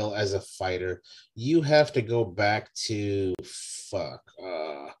Darren Till as a fighter, you have to go back to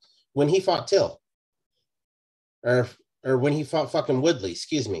when he fought Till. Or when he fought fucking Woodley,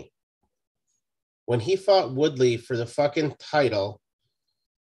 excuse me. When he fought Woodley for the fucking title,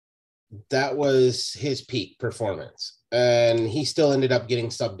 that was his peak performance. And he still ended up getting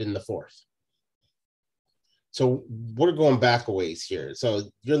subbed in the fourth. So we're going back a ways here. So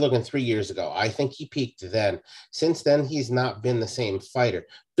you're looking 3 years ago. I think he peaked then. Since then, he's not been the same fighter.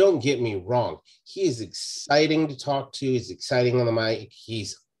 Don't get me wrong. He is exciting to talk to. He's exciting on the mic.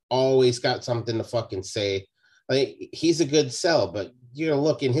 He's always got something to fucking say. Like, he's a good sell, but you're gonna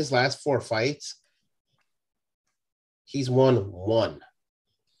look in his last 4 fights, he's won 1.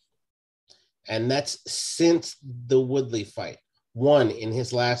 And that's since the Woodley fight. 1 in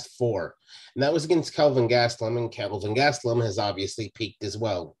his last 4. And that was against Kelvin Gastelum, and Kelvin Gastelum has obviously peaked as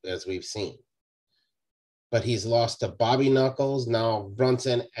well, as we've seen. But he's lost to Bobby Knuckles, now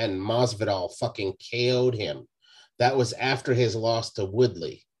Brunson, and Masvidal fucking KO'd him. That was after his loss to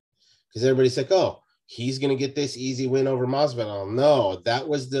Woodley. Because everybody's like, oh, he's going to get this easy win over Masvidal. No, that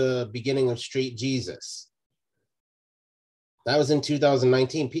was the beginning of Street Jesus. That was in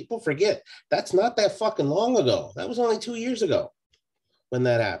 2019. People forget. That's not that fucking long ago. That was only 2 years ago when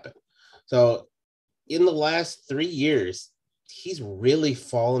that happened. So in the last 3 years, he's really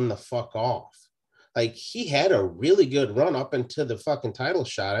fallen the fuck off. Like, he had a really good run up into the fucking title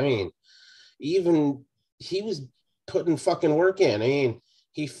shot. I mean, even he was putting fucking work in. I mean,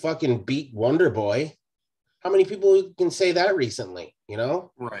 he fucking beat Wonder Boy. How many people can say that recently, you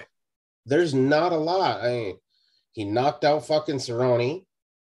know? Right. There's not a lot. I mean, he knocked out fucking Cerrone.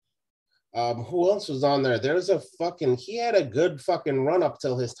 Who else was on there? He had a good fucking run up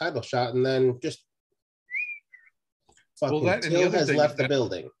till his title shot, and then just fucking Till has left the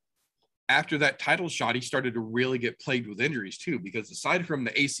building. After that title shot, he started to really get plagued with injuries too, because aside from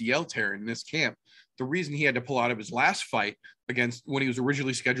the ACL tear in this camp, the reason he had to pull out of his last fight against when he was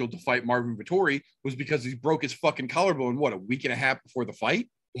originally scheduled to fight Marvin Vettori was because he broke his fucking collarbone, a week and a half before the fight?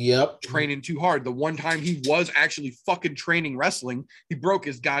 Yep. Training too hard. The one time he was actually fucking training wrestling, he broke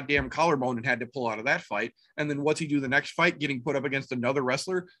his goddamn collarbone and had to pull out of that fight. And then what's he do the next fight? Getting put up against another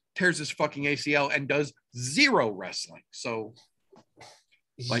wrestler, tears his fucking ACL and does 0 wrestling. So,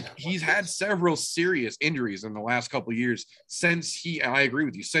 like, he's had several serious injuries in the last couple of years since I agree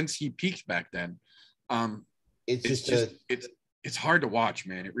with you, since he peaked back then. It's hard to watch,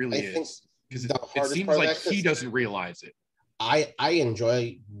 man. It really is. Because it seems like he doesn't realize it. I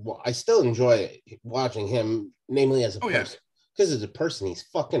still enjoy watching him, namely as a person. Because as a person, he's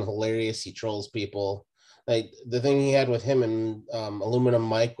fucking hilarious. He trolls people. Like, the thing he had with him and Aluminum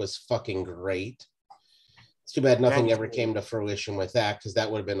Mike was fucking great. It's too bad nothing ever came to fruition with that, because that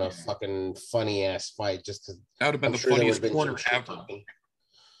would have been a fucking funny ass fight. Just because that would have been the funniest corner ever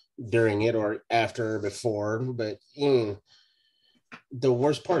during it or after or before. But the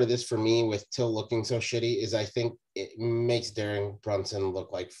worst part of this for me with Till looking so shitty is I think it makes Darren Brunson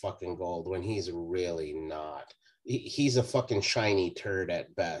look like fucking gold when he's really not. He's a fucking shiny turd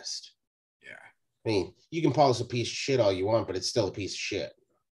at best. Yeah. I mean, you can polish a piece of shit all you want, but it's still a piece of shit.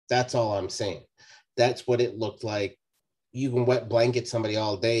 That's all I'm saying. That's what it looked like. You can wet blanket somebody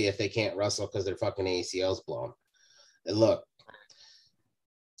all day if they can't wrestle because their fucking ACL's blown. And look,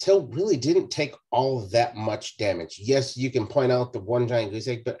 Till really didn't take all that much damage. Yes, you can point out the one giant goose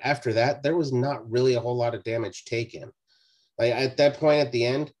egg, but after that, there was not really a whole lot of damage taken. Like, at that point at the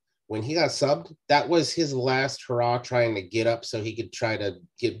end, when he got subbed, that was his last hurrah trying to get up so he could try to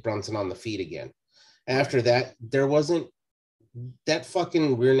get Brunson on the feet again. After that, there wasn't that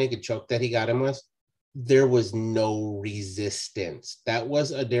fucking rear naked choke that he got him with. There was no resistance. That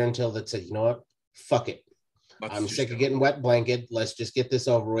was a Darren Till that said, you know what? Fuck it. I'm sick of getting wet blanket. Let's just get this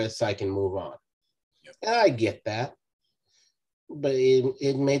over with so I can move on. Yep. I get that. But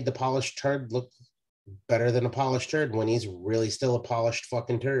it made the polished turd look better than a polished turd when he's really still a polished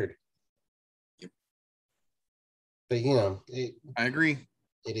fucking turd. Yep. But, you know. I agree.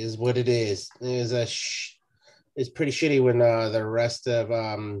 It is what it is. It's pretty shitty when the rest of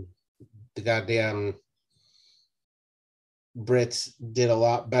the goddamn Brits did a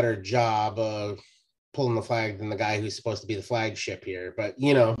lot better job of pulling the flag than the guy who's supposed to be the flagship here. But,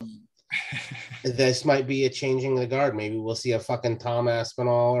 you know, this might be a changing of the guard. Maybe we'll see a fucking Tom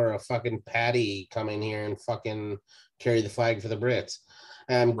Aspinall or a fucking Paddy come in here and fucking carry the flag for the Brits.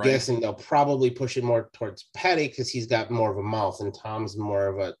 I'm guessing they'll probably push it more towards Paddy because he's got more of a mouth, and Tom's more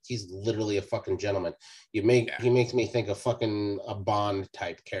of he's literally a fucking gentleman. He makes me think of fucking a Bond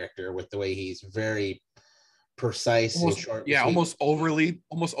type character with the way he's very precise and short. Yeah, almost overly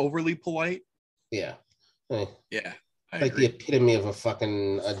polite. Yeah. Yeah. Like the epitome of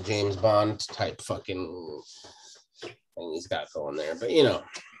a James Bond type fucking thing he's got going there. But, you know,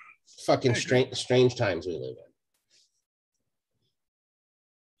 fucking strange times we live in.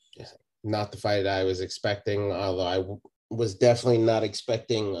 Not the fight I was expecting, although I was definitely not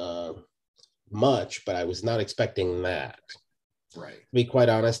expecting much, but I was not expecting that. Right. To be quite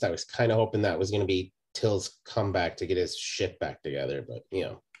honest, I was kind of hoping that was going to be Till's comeback to get his shit back together, but, you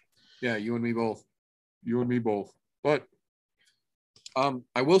know. Yeah, you and me both. But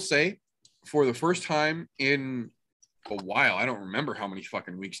I will say, for the first time in a while, I don't remember how many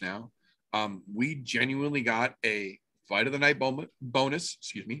fucking weeks now, we genuinely got a Fight of the Night bonus,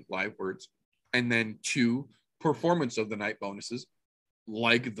 live words, and then 2 Performance of the Night bonuses,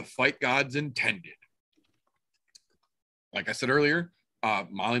 like the fight gods intended. Like I said earlier,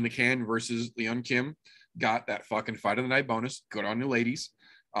 Molly McCann versus Leon Kim got that fucking Fight of the Night bonus. Good on you, ladies.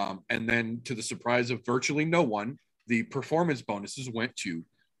 And then, to the surprise of virtually no one, the performance bonuses went to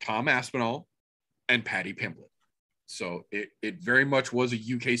Tom Aspinall and Paddy Pimblett. So it very much was a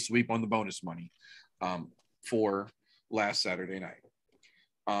UK sweep on the bonus money for last Saturday night.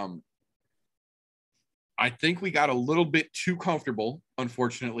 I think we got a little bit too comfortable,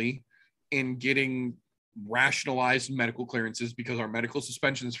 unfortunately, in getting rationalized medical clearances because our medical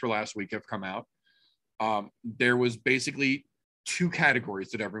suspensions for last week have come out. There was basically 2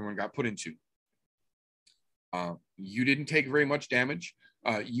 categories that everyone got put into. You didn't take very much damage.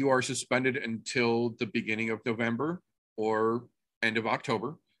 You are suspended until the beginning of November or end of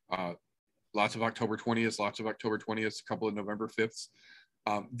October. Lots of October 20th, a couple of November 5th.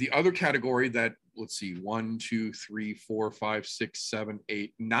 The other category that, let's see, 1, 2, 3, 4, 5, 6, 7,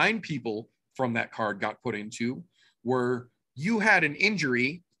 8, 9 people from that card got put into were, you had an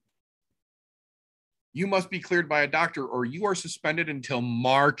injury, you must be cleared by a doctor, or you are suspended until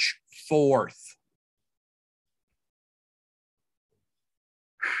March 4th.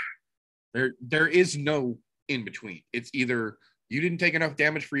 There is no in between. It's either you didn't take enough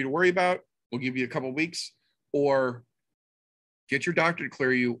damage for you to worry about, we'll give you a couple weeks, or get your doctor to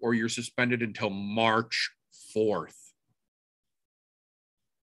clear you, or you're suspended until March 4th.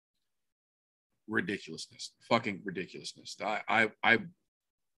 Ridiculousness. Fucking ridiculousness. I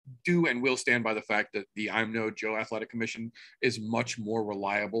do and will stand by the fact that the I'm No Joe Athletic Commission is much more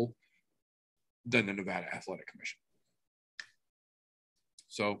reliable than the Nevada Athletic Commission.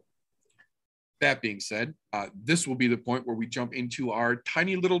 So, that being said, this will be the point where we jump into our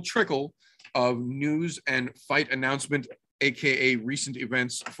tiny little trickle of news and fight announcement, aka recent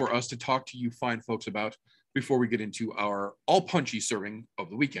events, for us to talk to you fine folks about before we get into our all punchy serving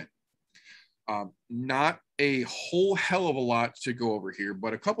of the weekend. Not a whole hell of a lot to go over here,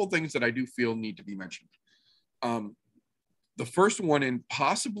 but a couple things that I do feel need to be mentioned. The first one, and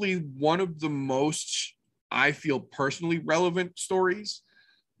possibly one of the most, I feel, personally relevant stories,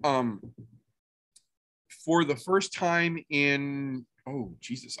 for the first time in,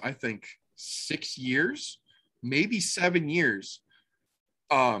 I think 6 years, maybe 7 years,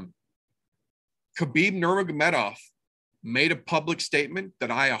 Khabib Nurmagomedov made a public statement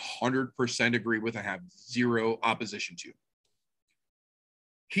that I 100% agree with and have zero opposition to.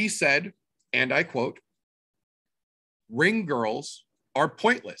 He said, and I quote, "Ring girls are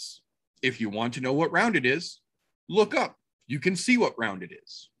pointless. If you want to know what round it is, look up. You can see what round it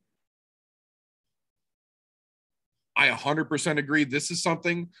is." I 100% agree. This is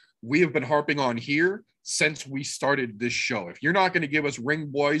something we have been harping on here since we started this show. If you're not going to give us ring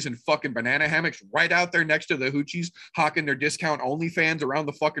boys and fucking banana hammocks right out there next to the hoochies hawking their discount OnlyFans around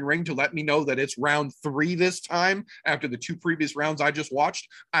the fucking ring to let me know that it's round 3 this time after the 2 previous rounds I just watched,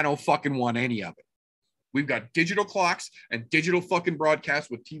 I don't fucking want any of it. We've got digital clocks and digital fucking broadcasts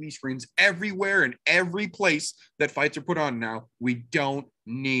with TV screens everywhere and every place that fights are put on now. We don't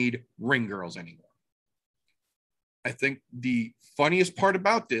need ring girls anymore. I think the funniest part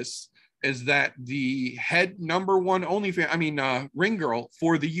about this is that the head number one ring girl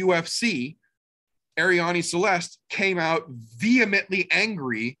for the UFC, Ariane Celeste, came out vehemently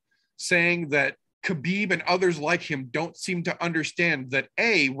angry, saying that Khabib and others like him don't seem to understand that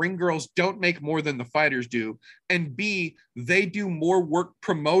A, ring girls don't make more than the fighters do, and B, they do more work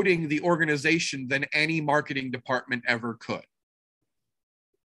promoting the organization than any marketing department ever could.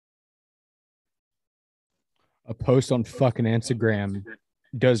 A post on fucking Instagram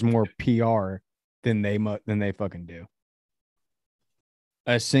does more PR than they fucking do.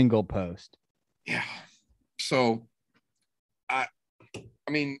 A single post. Yeah. So, I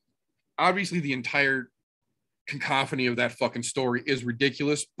mean, obviously the entire cacophony of that fucking story is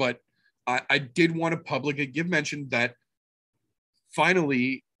ridiculous, but I did want to publicly give mention that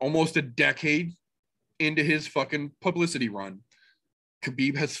finally, almost a decade into his fucking publicity run,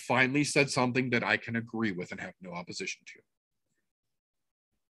 Khabib has finally said something that I can agree with and have no opposition to.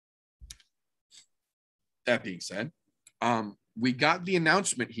 That being said, we got the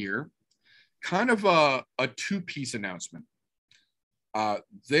announcement here, kind of a two-piece announcement.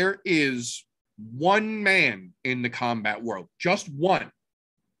 There is one man in the combat world, just one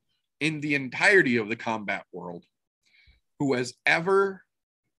in the entirety of the combat world, who has ever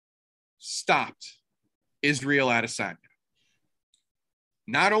stopped Israel Adesanya.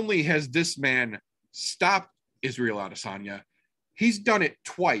 Not only has this man stopped Israel Adesanya, he's done it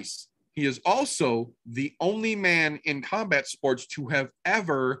twice. He is also the only man in combat sports to have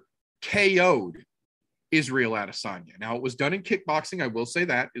ever KO'd Israel Adesanya. Now, it was done in kickboxing. I will say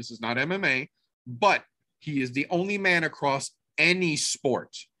that. This is not MMA, but he is the only man across any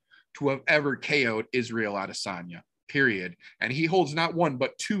sport to have ever KO'd Israel Adesanya, period. And he holds not one,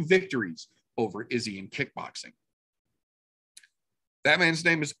 but 2 victories over Izzy in kickboxing. That man's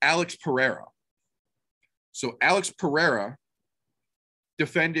name is Alex Pereira. So Alex Pereira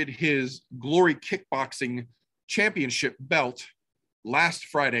defended his Glory Kickboxing Championship belt last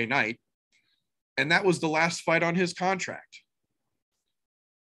Friday night, and that was the last fight on his contract.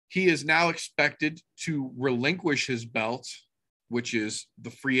 He is now expected to relinquish his belt, which is the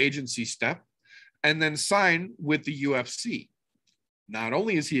free agency step, and then sign with the UFC. Not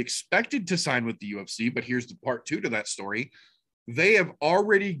only is he expected to sign with the UFC, but here's the part 2 to that story. They have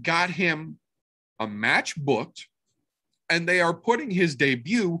already got him a match booked, and they are putting his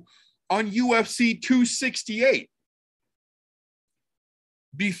debut on UFC 268.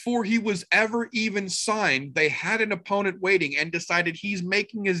 Before he was ever even signed, they had an opponent waiting and decided he's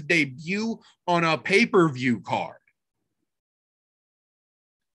making his debut on a pay-per-view card.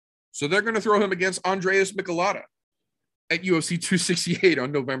 So they're going to throw him against Andreas Michelada at UFC 268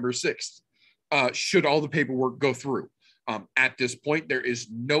 on November 6th, should all the paperwork go through. At this point, there is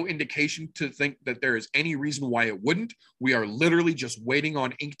no indication to think that there is any reason why it wouldn't. We are literally just waiting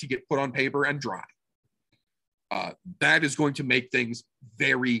on ink to get put on paper and dry. That is going to make things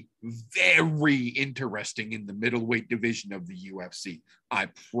very, very interesting in the middleweight division of the UFC. I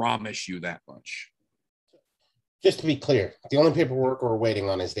promise you that much. Just to be clear, the only paperwork we're waiting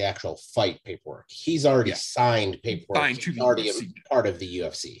on is the actual fight paperwork. He's already signed paperwork. He's already part of the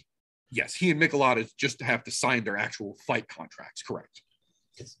UFC. Yes, he and Michelada just have to sign their actual fight contracts, correct?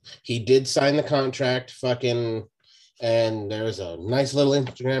 He did sign the contract, and there was a nice little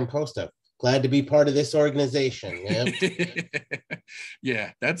Instagram post of, glad to be part of this organization. Yep.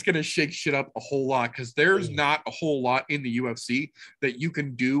 Yeah, that's going to shake shit up a whole lot, because there's not a whole lot in the UFC that you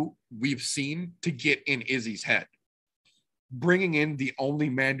can do, we've seen, to get in Izzy's head. Bringing in the only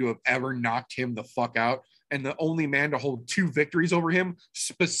man to have ever knocked him the fuck out, and the only man to hold 2 victories over him,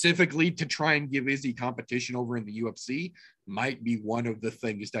 specifically to try and give Izzy competition over in the UFC, might be one of the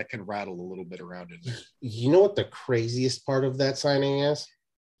things that can rattle a little bit around in there. You know what the craziest part of that signing is?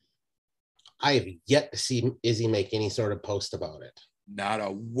 I have yet to see Izzy make any sort of post about it. Not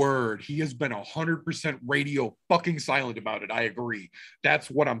a word. He has been 100% radio fucking silent about it. I agree. That's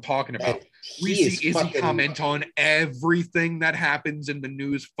what I'm talking about. We see Izzy comment on everything that happens in the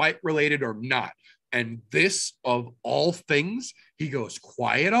news, fight related or not. And this, of all things, he goes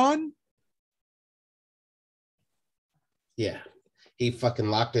quiet on? Yeah. He fucking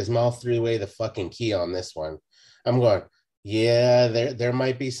locked his mouth 3-way the fucking key on this one. I'm going, yeah, there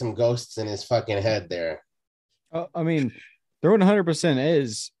might be some ghosts in his fucking head there. I mean, there 100%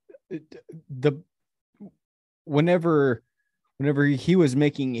 is. Whenever he was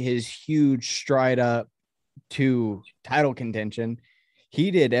making his huge stride up to title contention, he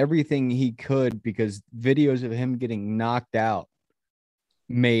did everything he could because videos of him getting knocked out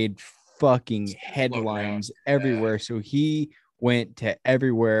made fucking headlines everywhere. So he went to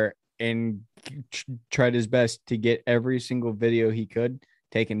everywhere and tried his best to get every single video he could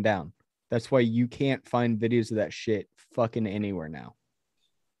taken down. That's why you can't find videos of that shit fucking anywhere now.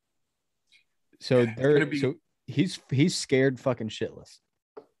 So he's scared fucking shitless.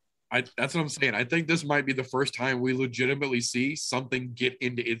 That's what I'm saying. I think this might be the first time we legitimately see something get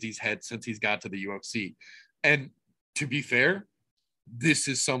into Izzy's head since he's got to the UFC. And to be fair, this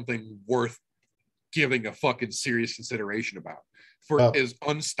is something worth giving a fucking serious consideration about. For as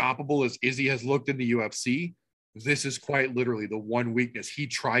unstoppable as Izzy has looked in the UFC, this is quite literally the one weakness he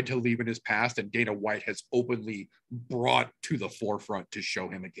tried to leave in his past, and Dana White has openly brought to the forefront to show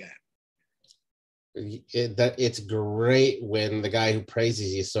him again. It's great when the guy who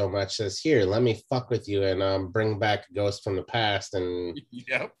praises you so much says, "Here, let me fuck with you and bring back a ghost from the past." And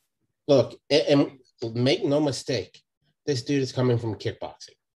yep. Look, and make no mistake, this dude is coming from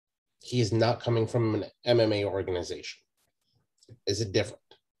kickboxing. He is not coming from an MMA organization. Is it different?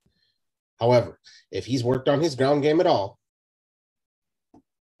 However, if he's worked on his ground game at all,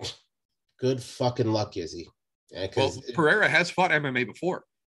 good fucking luck, Izzy. Well, Pereira has fought MMA before.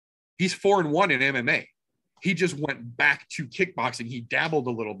 He's 4-1 in MMA. He just went back to kickboxing. He dabbled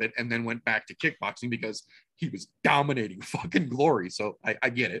a little bit and then went back to kickboxing because he was dominating fucking Glory. So I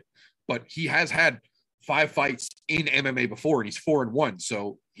get it. But he has had 5 fights in MMA before, and he's 4-1.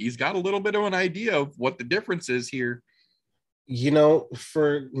 So he's got a little bit of an idea of what the difference is here. You know,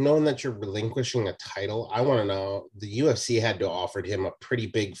 for knowing that you're relinquishing a title, I want to know, the UFC had to offered him a pretty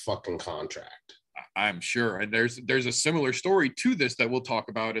big fucking contract. I'm sure. And there's a similar story to this that we'll talk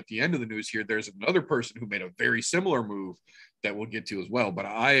about at the end of the news here. There's another person who made a very similar move that we'll get to as well. But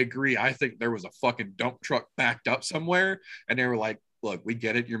I agree. I think there was a fucking dump truck backed up somewhere, and they were like, look, we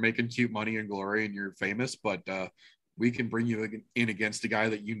get it. You're making cute money and Glory and you're famous, but we can bring you in against a guy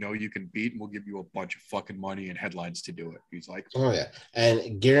that you know you can beat, and we'll give you a bunch of fucking money and headlines to do it. He's like, oh yeah,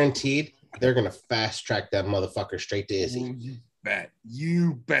 and guaranteed they're gonna fast track that motherfucker straight to Izzy.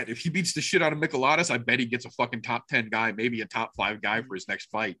 You bet. If he beats the shit out of Micheladas, I bet he gets a fucking top 10 guy, maybe a top 5 guy for his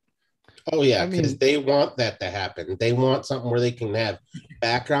next fight. Oh yeah, because they want that to happen. They want something where they can have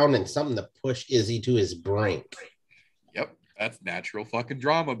background and something to push Izzy to his brink. Yep, that's natural fucking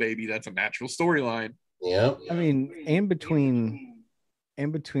drama, baby. That's a natural storyline. Yep. I mean, in between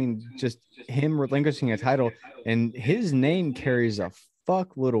just him relinquishing a title, and his name carries a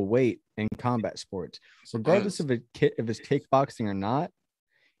fuck little weight in combat sports, regardless of if it's kickboxing or not.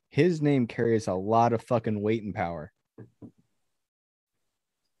 His name carries a lot of fucking weight and power.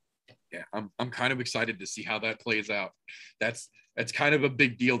 Yeah, I'm kind of excited to see how that plays out. That's kind of a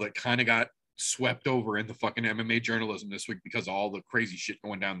big deal that kind of got swept over in the fucking MMA journalism this week because of all the crazy shit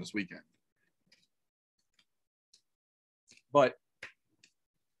going down this weekend. But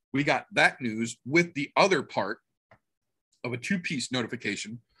we got that news with the other part of a 2-piece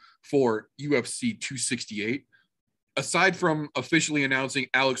notification for UFC 268. Aside from officially announcing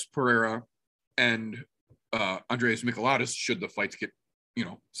Alex Pereira and Andreas Micheladas, should the fights get,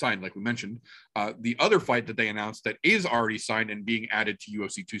 signed, like we mentioned, the other fight that they announced that is already signed and being added to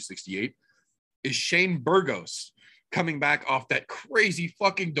UFC 268 is Shane Burgos coming back off that crazy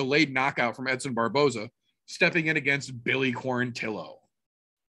fucking delayed knockout from Edson Barboza, stepping in against Billy Quarantillo.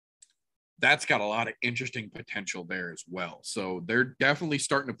 That's got a lot of interesting potential there as well. So they're definitely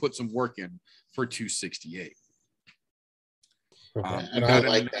starting to put some work in for 268. And I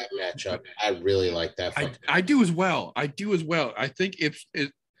like that matchup. I really like that. I do as well. I think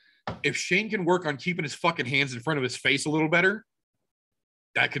if Shane can work on keeping his fucking hands in front of his face a little better,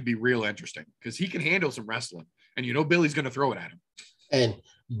 that could be real interesting because he can handle some wrestling, and Billy's going to throw it at him. And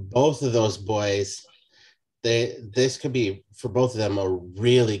both of those boys, this could be for both of them a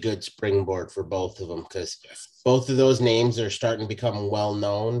really good springboard for both of them because both of those names are starting to become well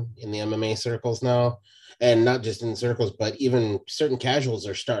known in the MMA circles now, and not just in circles, but even certain casuals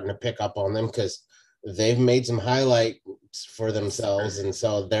are starting to pick up on them because they've made some highlights for themselves, and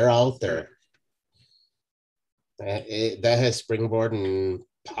so they're out there. That has springboard and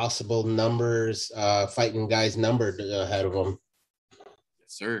possible numbers, fighting guys numbered ahead of them.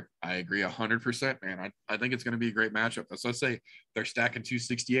 Sir, I agree 100%, man. I think it's going to be a great matchup. That's what I say. They're stacking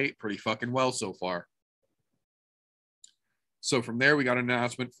 268 pretty fucking well so far. So from there, we got an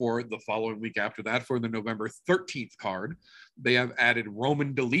announcement for the following week after that for the November 13th card. They have added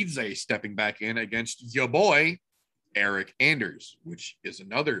Roman Dolidze stepping back in against your boy, Eric Anders, which is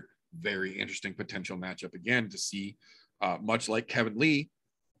another very interesting potential matchup again to see, much like Kevin Lee,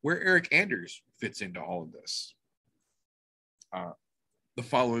 where Eric Anders fits into all of this. The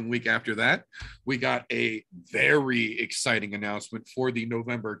following week after that, we got a very exciting announcement for the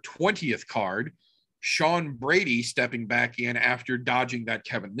November 20th card. Sean Brady stepping back in after dodging that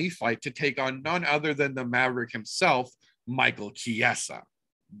Kevin Lee fight to take on none other than the Maverick himself, Michael Chiesa.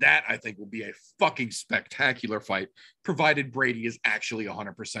 That, I think, will be a fucking spectacular fight, provided Brady is actually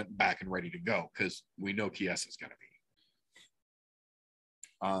 100% back and ready to go, because we know Chiesa is going to be.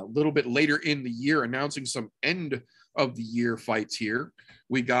 A little bit later in the year, announcing some end of the year fights here.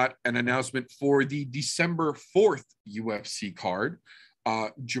 We got an announcement for the December 4th UFC card.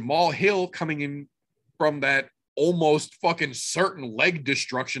 Jamal Hill coming in from that almost fucking certain leg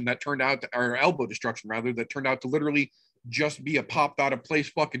destruction that turned out, or elbow destruction rather, that turned out to literally just be a popped out of place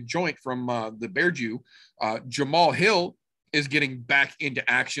fucking joint from the Bear Jew. Jamal Hill is getting back into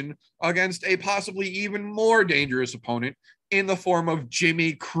action against a possibly even more dangerous opponent in the form of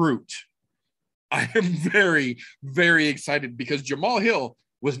Jimmy Crute. I am very, very excited because Jamal Hill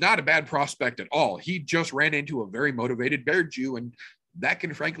was not a bad prospect at all. He just ran into a very motivated Bear Jew, and that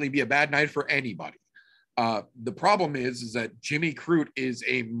can frankly be a bad night for anybody. The problem is that Jimmy Crute is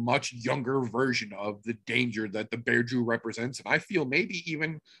a much younger version of the danger that the Bear Jew represents, and I feel maybe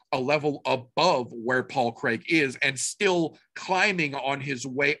even a level above where Paul Craig is and still climbing on his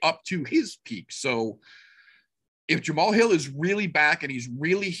way up to his peak. So if Jamal Hill is really back and he's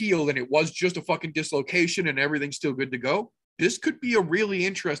really healed and it was just a fucking dislocation and everything's still good to go, this could be a really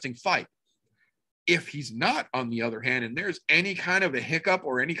interesting fight. If he's not, on the other hand, and there's any kind of a hiccup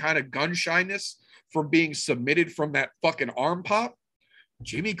or any kind of gun shyness from being submitted from that fucking arm pop,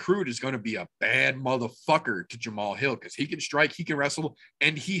 Jimmy Crute is going to be a bad motherfucker to Jamal Hill because he can strike, he can wrestle,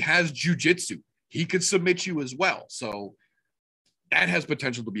 and he has jiu-jitsu. He could submit you as well. So that has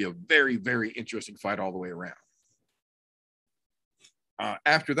potential to be a very, very interesting fight all the way around.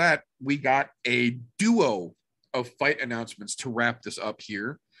 After that, we got a duo of fight announcements to wrap this up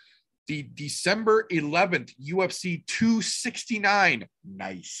here. The December 11th UFC 269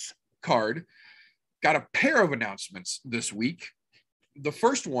 nice card got a pair of announcements this week. The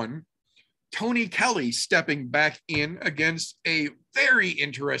first one, Tony Kelly stepping back in against a very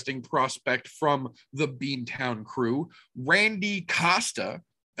interesting prospect from the Beantown crew, Randy Costa.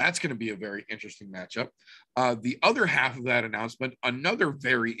 That's going to be a very interesting matchup. The other half of that announcement, another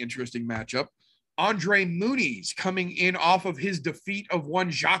very interesting matchup, Andre Muniz coming in off of his defeat of one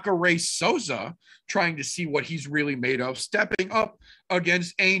Jacare Souza, trying to see what he's really made of, stepping up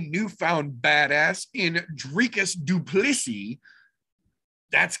against a newfound badass in Dricus du Plessis.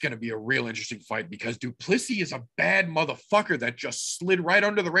 That's going to be a real interesting fight because du Plessis is a bad motherfucker that just slid right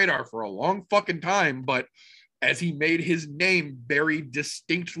under the radar for a long fucking time, but as he made his name very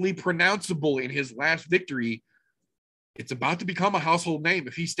distinctly pronounceable in his last victory, it's about to become a household name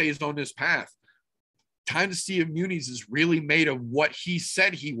if he stays on this path. Time to see if Muniz is really made of what he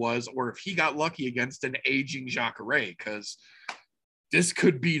said he was, or if he got lucky against an aging Jacare, because this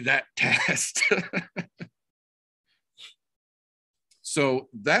could be that test. So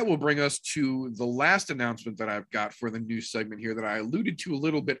that will bring us to the last announcement that I've got for the new segment here that I alluded to a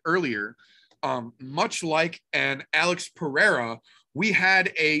little bit earlier. Much like an Alex Pereira, we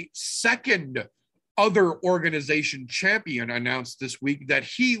had a second other organization champion announced this week that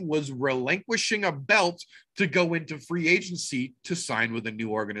he was relinquishing a belt to go into free agency to sign with a new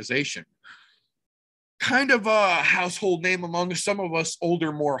organization. Kind of a household name among some of us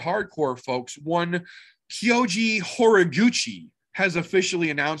older, more hardcore folks. One, Kyoji Horiguchi, has officially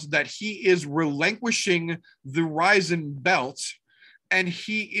announced that he is relinquishing the Ryzen belt and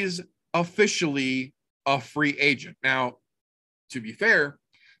he is officially a free agent. Now, to be fair,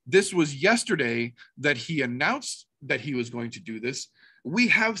 this was yesterday that he announced that he was going to do this. We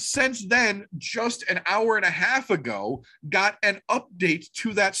have since then, just an hour and a half ago, got an update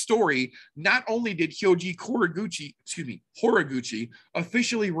to that story. Not only did Kyoji Horiguchi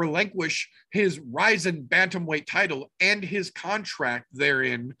officially relinquish his Ryzen bantamweight title and his contract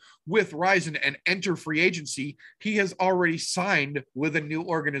therein with Ryzen and enter free agency, he has already signed with a new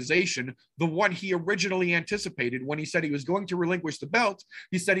organization, the one he originally anticipated when he said he was going to relinquish the belt.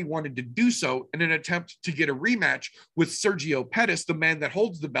 He said he wanted to do so in an attempt to get a rematch with Sergio Pettis, the man that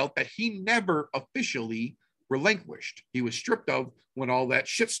holds the belt that he never officially relinquished. He was stripped of when all that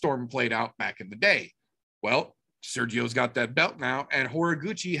shitstorm played out back in the day. Well, Sergio's got that belt now, and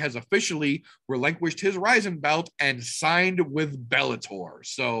Horiguchi has officially relinquished his Ryzen belt and signed with Bellator.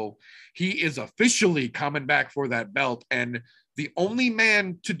 So he is officially coming back for that belt, and the only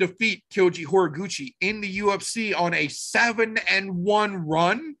man to defeat Kyoji Horiguchi in the UFC on a 7-1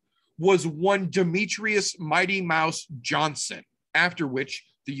 run was one Demetrius Mighty Mouse Johnson, after which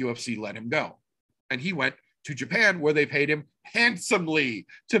the UFC let him go. And he went to Japan, where they paid him handsomely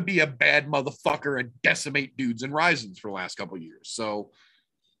to be a bad motherfucker and decimate dudes and Ryzens for the last couple of years. So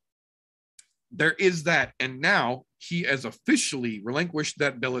there is that. And now he has officially relinquished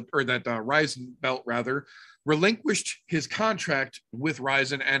that billet, or that Ryzen belt rather, relinquished his contract with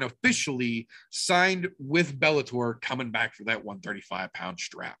Ryzen and officially signed with Bellator, coming back for that 135-pound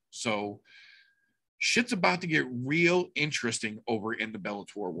strap. So shit's about to get real interesting over in the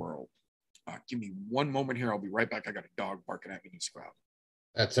Bellator world. Give me one moment here. I'll be right back. I got a dog barking at me in the crowd.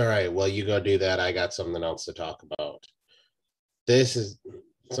 That's all right. Well, you go do that. I got something else to talk about. This is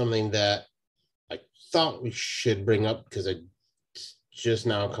something that I thought we should bring up because it's just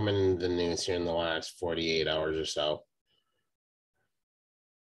now coming into the news here in the last 48 hours or so.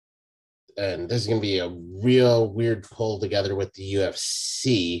 And this is going to be a real weird pull together with the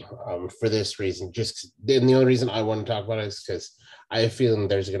UFC for this reason. And the only reason I want to talk about it is because I have a feeling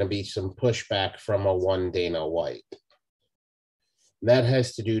there's going to be some pushback from a one Dana White. That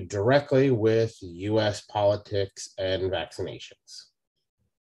has to do directly with US politics and vaccinations.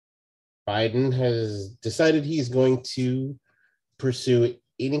 Biden has decided he's going to pursue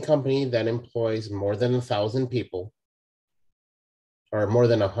any company that employs more than 1,000 people, or more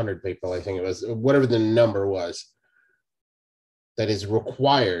than 100 people, I think it was, whatever the number was, that is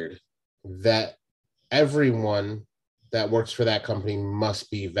required that everyone that works for that company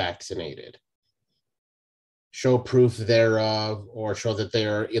must be vaccinated. Show proof thereof, or show that they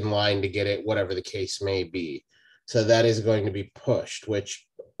are in line to get it, whatever the case may be. So that is going to be pushed, which,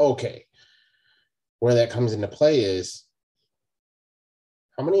 okay. Where that comes into play is,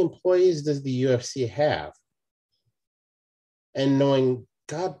 how many employees does the UFC have? And knowing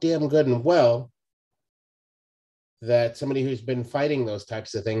goddamn good and well that somebody who's been fighting those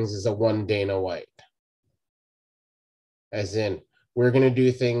types of things is a one Dana White. As in, we're going to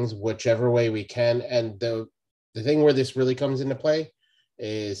do things whichever way we can. And the thing where this really comes into play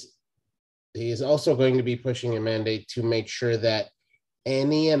is he is also going to be pushing a mandate to make sure that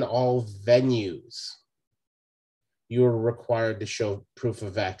any and all venues, you are required to show proof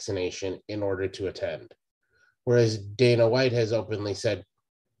of vaccination in order to attend. Whereas Dana White has openly said,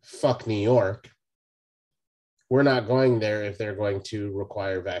 fuck New York. We're not going there if they're going to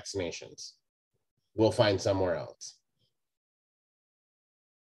require vaccinations. We'll find somewhere else.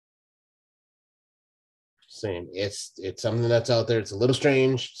 Same. It's something that's out there. It's a little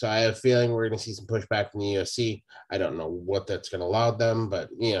strange. So I have a feeling we're going to see some pushback from the UFC. I don't know what that's going to allow them, but,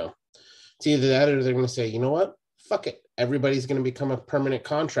 it's either that or they're going to say, you know what? Fuck it. Everybody's going to become a permanent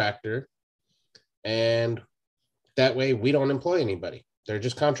contractor. And that way we don't employ anybody. They're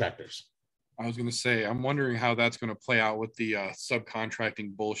just contractors. I was going to say, I'm wondering how that's going to play out with the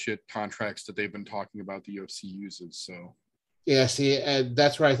subcontracting bullshit contracts that they've been talking about the UFC uses. So, yeah, see,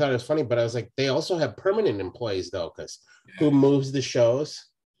 that's where I thought it was funny, but I was like, they also have permanent employees though, because who moves the shows,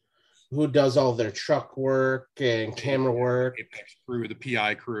 who does all their truck work and camera work, Apex crew, the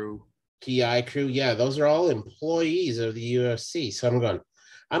PI crew. Yeah, those are all employees of the UFC. So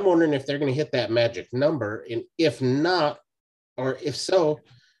I'm wondering if they're going to hit that magic number, and if not, or if so,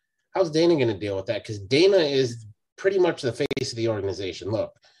 how's Dana going to deal with that? Because Dana is pretty much the face of the organization.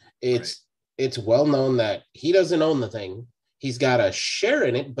 Look, it's well known that he doesn't own the thing. He's got a share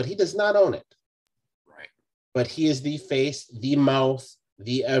in it, but he does not own it. Right. But he is the face, the mouth,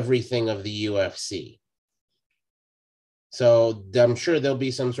 the everything of the UFC. So I'm sure there'll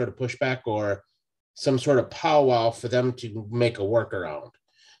be some sort of pushback or some sort of powwow for them to make a workaround.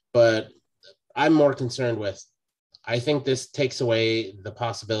 But I'm more concerned with, I think this takes away the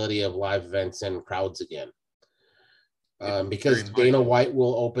possibility of live events and crowds again. Because Dana White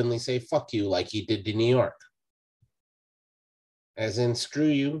will openly say, fuck you, like he did to New York. As in, screw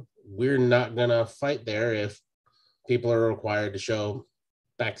you, we're not going to fight there if people are required to show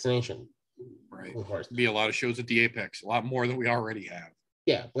vaccination. Right. Of course. Be a lot of shows at the Apex, a lot more than we already have.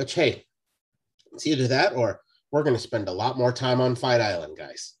 Yeah, which, hey, it's either that or we're going to spend a lot more time on Fight Island,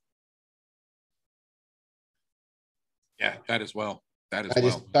 guys. Yeah, that as well. I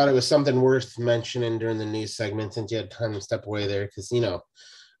just thought it was something worth mentioning during the news segment since you had time to step away there because,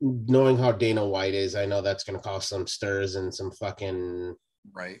 knowing how Dana White is, I know that's going to cause some stirs and some fucking...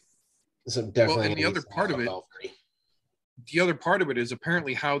 Right. Some definitely... Well, and the other part of it is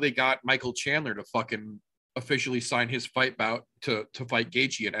apparently how they got Michael Chandler to fucking officially sign his fight bout to fight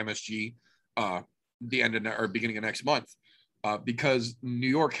Gaethje at MSG the end of or beginning of next month. Because New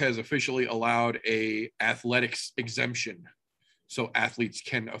York has officially allowed a athletics exemption. So athletes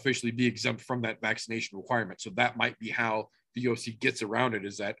can officially be exempt from that vaccination requirement. So that might be how the UFC gets around it,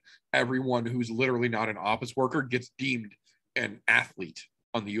 is that everyone who's literally not an office worker gets deemed an athlete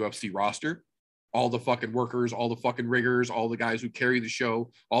on the UFC roster. all the fucking workers, all the fucking riggers, all the guys who carry the show,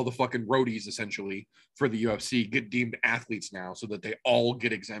 all the fucking roadies essentially for the UFC get deemed athletes now so that they all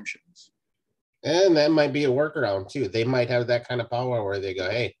get exemptions. And that might be a workaround too. They might have that kind of power where they go,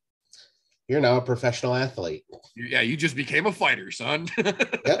 hey, you're now a professional athlete. Yeah, you just became a fighter, son.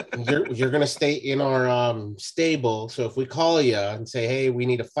 Yep, you're gonna stay in our stable. So if we call you and say, hey, we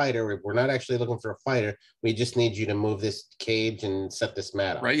need a fighter, we're not actually looking for a fighter. We just need you to move this cage and set this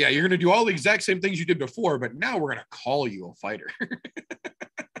mat up. Right? Yeah, you're gonna do all the exact same things you did before, but now we're gonna call you a fighter.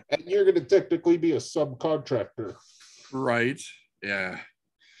 And you're gonna technically be a subcontractor. Right? Yeah.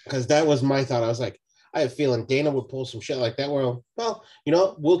 Because that was my thought. I was like, I have a feeling Dana would pull some shit like that where, well, you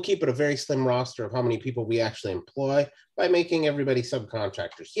know, we'll keep it a very slim roster of how many people we actually employ by making everybody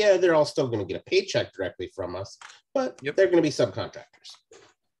subcontractors. Yeah, they're all still going to get a paycheck directly from us, but they're going to be subcontractors.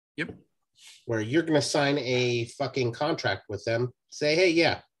 Yep. Where you're going to sign a fucking contract with them, say, hey,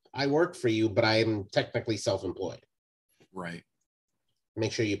 yeah, I work for you, but I am technically self-employed. Right.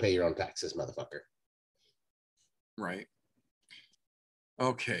 Make sure you pay your own taxes, motherfucker. Right.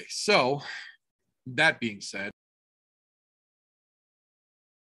 Okay, so that being said,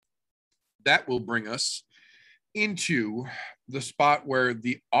 that will bring us into the spot where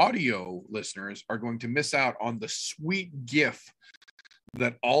the audio listeners are going to miss out on the sweet gift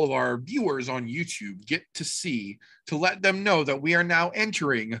that all of our viewers on YouTube get to see to let them know that we are now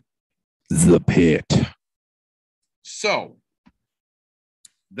entering the pit. So,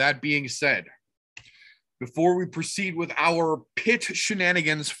 that being said, before we proceed with our pit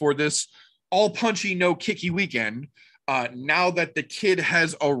shenanigans for this all punchy, no kicky weekend, now that the kid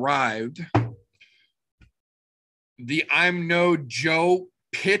has arrived, the I'm No Joe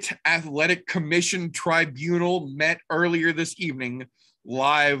Pit Athletic Commission Tribunal met earlier this evening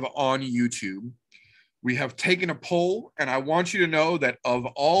live on YouTube. We have taken a poll, and I want you to know that of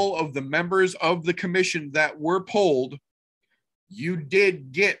all of the members of the commission that were polled, you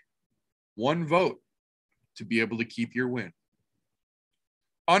did get one vote to be able to keep your win.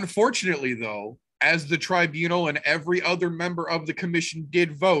 Unfortunately, though, as the tribunal and every other member of the commission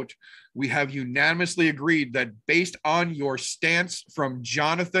did vote, we have unanimously agreed that based on your stance from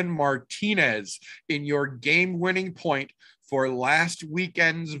Jonathan Martinez in your game-winning point for last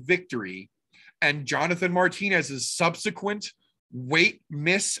weekend's victory, and Jonathan Martinez's subsequent weight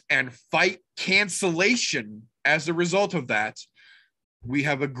miss and fight cancellation as a result of that, we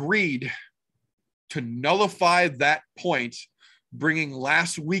have agreed to nullify that point, bringing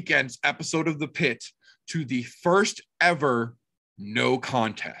last weekend's episode of The Pit to the first ever no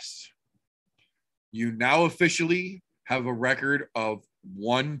contest. You now officially have a record of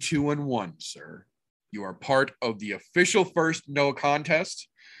 1-2-1, sir. You are part of the official first no contest.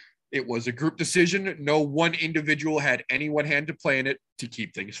 It was a group decision. No one individual had any one hand to play in it to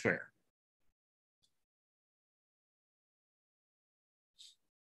keep things fair.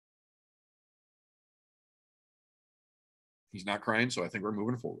 He's not crying, so I think we're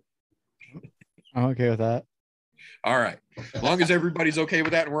moving forward. I'm okay with that. All right. As long as everybody's okay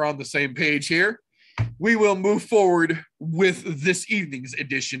with that and we're on the same page here, we will move forward with this evening's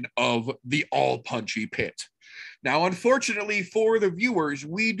edition of the All Punchy Pit. Now, unfortunately for the viewers,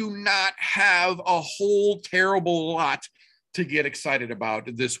 we do not have a whole terrible lot to get excited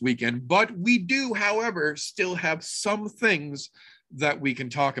about this weekend, but we do, however, still have some things that we can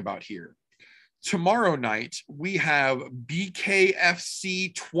talk about here. Tomorrow night, we have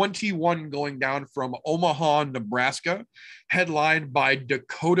BKFC 21 going down from Omaha, Nebraska, headlined by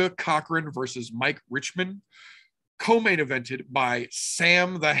Dakota Cochran versus Mike Richmond, co-main evented by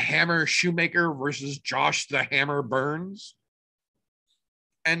Sam the Hammer Shoemaker versus Josh the Hammer Burns.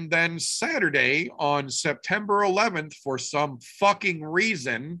 And then Saturday on September 11th, for some fucking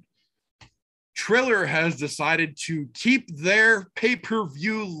reason, Triller has decided to keep their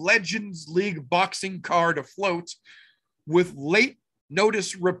pay-per-view Legends League boxing card afloat with late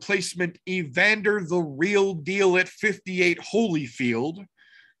notice replacement Evander the Real Deal at 58 Holyfield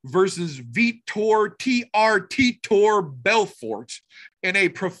versus Vitor TR Belfort in a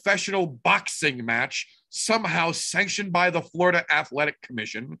professional boxing match somehow sanctioned by the Florida Athletic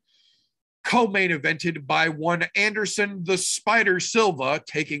Commission, co-main evented by one Anderson the Spider Silva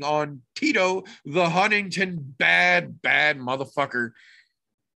taking on Tito the Huntington bad motherfucker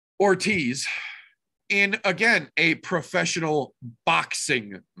Ortiz in, again, a professional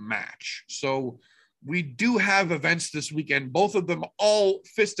boxing match. So we do have events this weekend, both of them all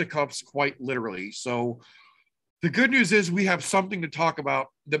fisticuffs, quite literally. So the good news is we have something to talk about.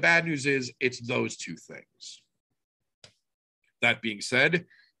 The bad news is it's those two things. That being said,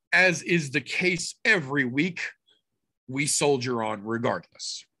 as is the case every week, we soldier on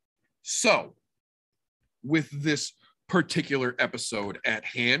regardless. So, with this particular episode at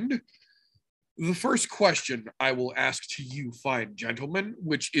hand. The first question I will ask to you, fine gentlemen,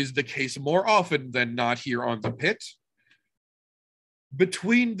 which is the case more often than not here on the pit.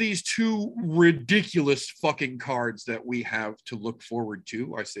 Between these two ridiculous fucking cards that we have to look forward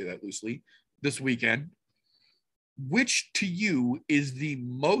to, I say that loosely, this weekend, which to you is the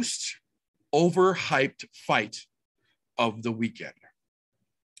most overhyped fight of the weekend?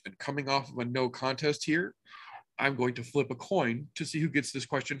 And coming off of a no contest here, I'm going to flip a coin to see who gets this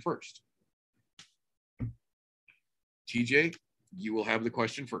question first. TJ, you will have the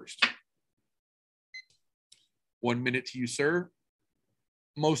question first. 1 minute to you, sir.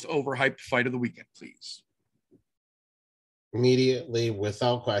 Most overhyped fight of the weekend, please. Immediately,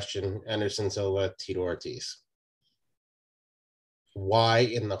 without question, Anderson Silva, Tito Ortiz. Why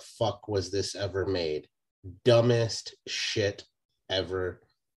in the fuck was this ever made? Dumbest shit ever.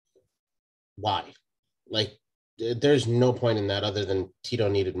 Why? Like, there's no point in that other than Tito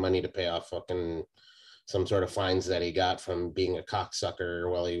needed money to pay off fucking some sort of fines that he got from being a cocksucker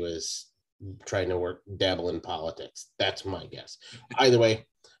while he was trying to dabble in politics. That's my guess. Either way,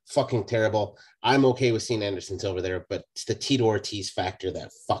 fucking terrible. I'm okay with seeing Anderson Silva there, but it's the Tito Ortiz factor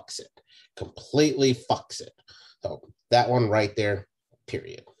that fucks it. Completely fucks it. So that one right there,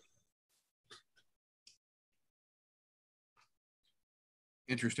 period.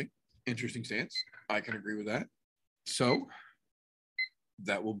 Interesting stance. I can agree with that. So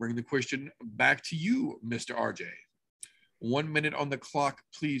that will bring the question back to you, Mr. RJ. 1 minute on the clock,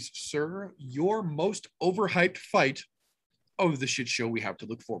 please, sir. Your most overhyped fight of the shit show we have to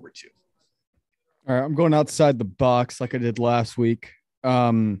look forward to. All right, I'm going outside the box like I did last week.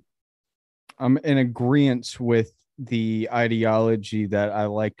 I'm in agreement with the ideology that I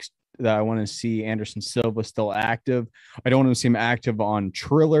like, that I want to see Anderson Silva still active. I don't want to see him active on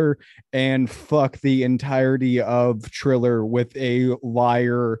Triller, and fuck the entirety of Triller with a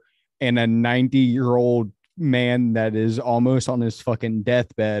liar and a 90-year-old man that is almost on his fucking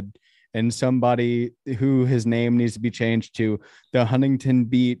deathbed, and somebody who his name needs to be changed to the Huntington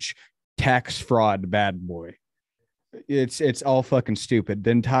Beach tax fraud bad boy. It's all fucking stupid.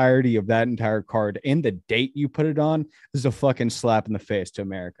 The entirety of that entire card and the date you put it on is a fucking slap in the face to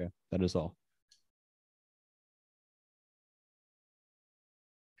America. That is all.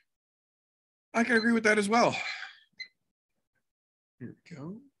 I can agree with that as well. Here we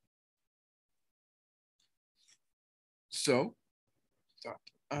go. So, dot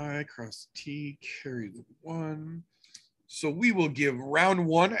I, cross T, carry the 1. So we will give round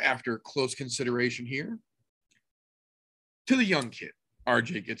 1 after close consideration here to the young kid.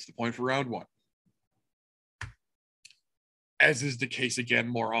 RJ gets the point for round 1. As is the case again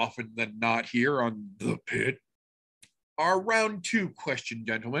more often than not here on The Pit. Our round 2 question,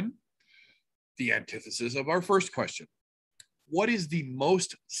 gentlemen. The antithesis of our first question. What is the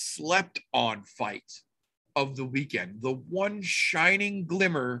most slept on fight of the weekend? The one shining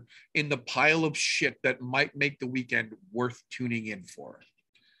glimmer in the pile of shit that might make the weekend worth tuning in for.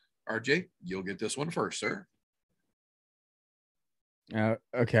 RJ, you'll get this one first, sir.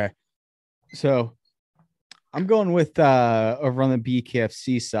 Okay. So I'm going with over on the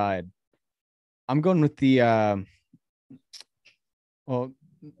BKFC side. I'm going with the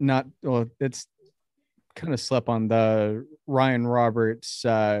it's kind of slept on the Ryan Roberts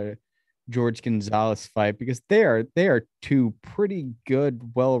George Gonzalez fight, because they are two pretty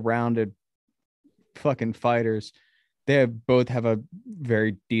good, well-rounded fucking fighters. They both have a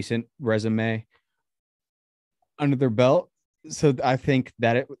very decent resume under their belt. So I think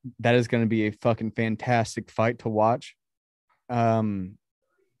that is going to be a fucking fantastic fight to watch. Other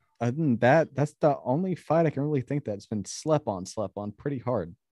than that, that's the only fight I can really think that's been slept on pretty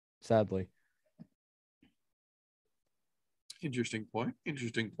hard, sadly. Interesting point.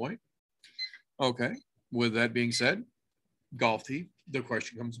 Okay. With that being said, Golf Tee, the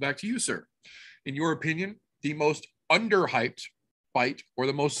question comes back to you, sir. In your opinion, the most underhyped fight or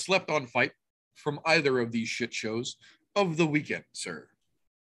the most slept on fight from either of these shit shows of the weekend, sir?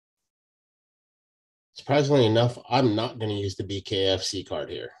 Surprisingly enough, I'm not going to use the BKFC card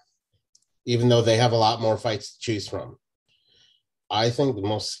here, even though they have a lot more fights to choose from. I think the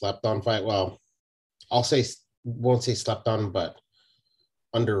most slept on fight, well, won't say slept on, but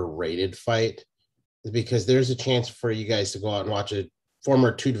underrated fight, is because there's a chance for you guys to go out and watch a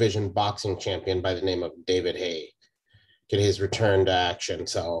former 2-division boxing champion by the name of David Haye get his return to action.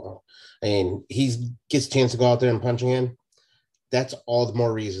 So, I mean, he gets a chance to go out there and punch again. That's all the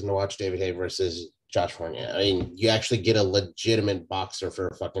more reason to watch David Haye versus Josh Fournier. I mean, you actually get a legitimate boxer for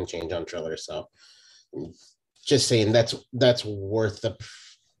a fucking change on Triller. So, just saying that's worth the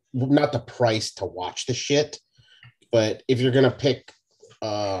not the price to watch the shit, but if you're gonna pick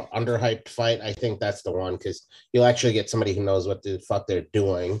underhyped fight, I think that's the one, because you'll actually get somebody who knows what the fuck they're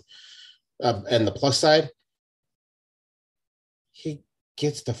doing. And the plus side, he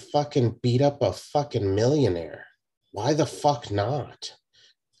gets to fucking beat up a fucking millionaire. Why the fuck not?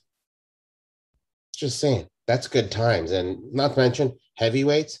 Just saying, that's good times. And not to mention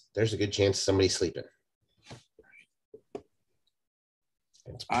heavyweights, there's a good chance somebody's sleeping.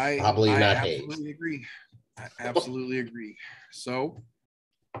 It's probably not Hayes. I absolutely agree. So,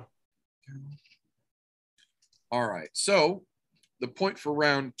 all right. So, the point for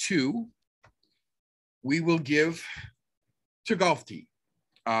round 2, we will give to Golf Tee.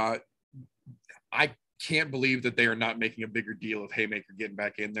 I can't believe that they are not making a bigger deal of Haymaker getting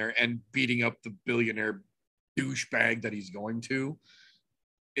back in there and beating up the billionaire douchebag that he's going to.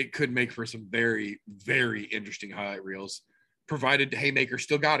 It could make for some very, very interesting highlight reels, provided Haymaker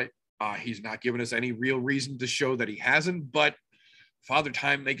still got it. He's not giving us any real reason to show that he hasn't, but Father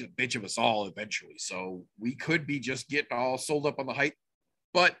Time makes a bitch of us all eventually. So we could be just getting all sold up on the hype,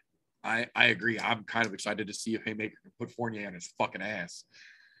 but I agree. I'm kind of excited to see if Haymaker can put Fournier on his fucking ass.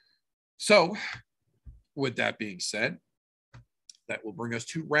 So with that being said, that will bring us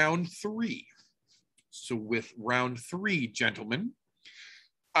to round 3. So with round 3, gentlemen,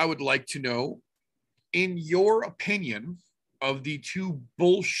 I would like to know, in your opinion, of the 2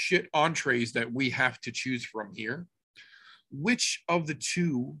 bullshit entrees that we have to choose from here, which of the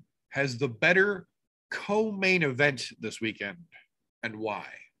 2 has the better co-main event this weekend, and why?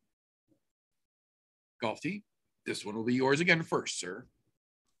 Golf Tee, this one will be yours again first, sir.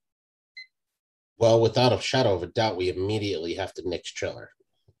 Well, without a shadow of a doubt, we immediately have to nix Triller.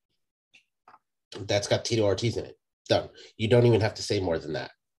 That's got Tito Ortiz in it. Done. You don't even have to say more than that.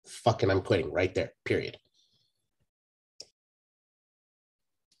 Fucking I'm quitting right there. Period.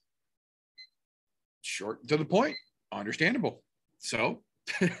 Short to the point. Understandable. So,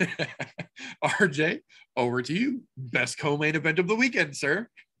 RJ, over to you. Best co-main event of the weekend, sir.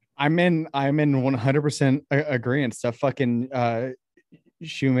 I'm in 100% agreement. Stuff fucking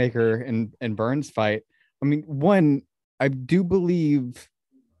Shoemaker and Burns fight. I mean, one, I do believe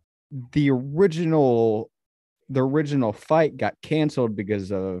the original fight got canceled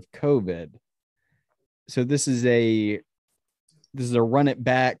because of COVID. So this is a run it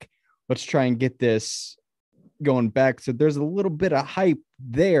back. Let's try and get this going back. So there's a little bit of hype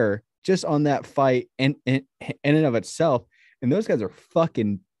there just on that fight and in and of itself. And those guys are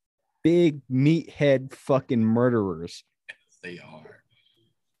fucking big meathead fucking murderers. They are.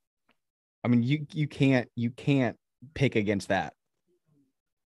 I mean, you can't pick against that.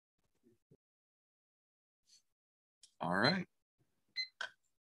 All right.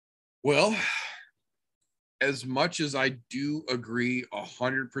 Well, as much as I do agree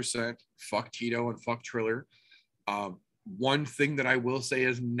 100%, fuck Tito and fuck Triller, one thing that I will say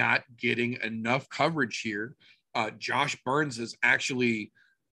is not getting enough coverage here. Josh Burns is actually,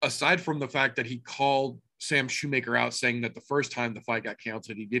 aside from the fact that he called Sam Shoemaker out saying that the first time the fight got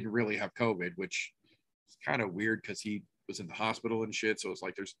canceled, he didn't really have COVID, which is kind of weird because he was in the hospital and shit. So it's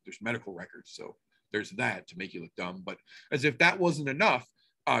like there's medical records. So there's that to make you look dumb. But as if that wasn't enough,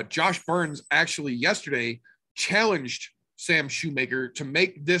 Josh Burns actually yesterday challenged Sam Shoemaker to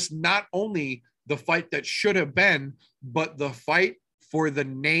make this not only the fight that should have been, but the fight for the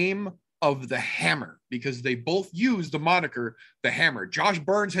name of the Hammer, because they both use the moniker the Hammer. Josh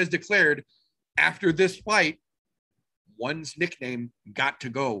Burns has declared after this fight, one's nickname got to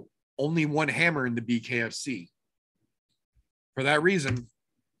go. Only one Hammer in the BKFC. For that reason,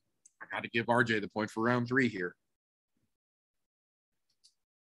 I got to give RJ the point for round 3 here.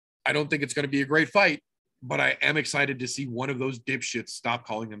 I don't think it's going to be a great fight, but I am excited to see one of those dipshits stop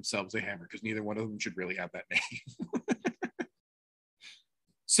calling themselves a Hammer, because neither one of them should really have that name.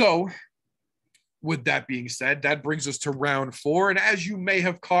 So, with that being said, that brings us to round 4. And as you may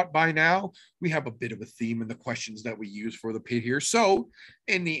have caught by now, we have a bit of a theme in the questions that we use for the pit here. So,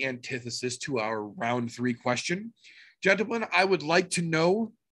 in the antithesis to our round 3 question, gentlemen, I would like to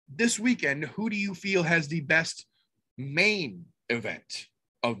know this weekend, who do you feel has the best main event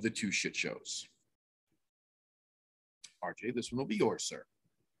of the 2 shit shows? RJ, this one will be yours, sir.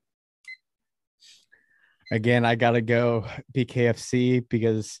 Again, I gotta go BKFC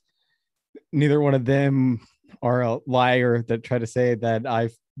because neither one of them are a liar that try to say that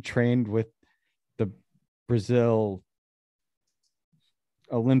I've trained with the Brazil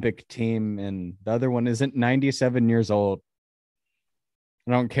Olympic team, and the other one isn't 97 years old.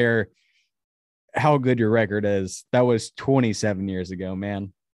 I don't care how good your record is. That was 27 years ago,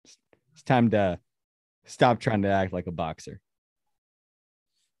 man. It's time to stop trying to act like a boxer.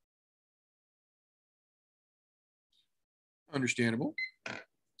 Understandable.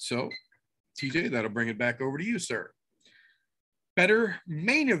 So, TJ, that'll bring it back over to you, sir. Better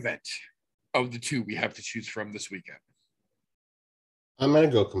main event of the two we have to choose from this weekend. I'm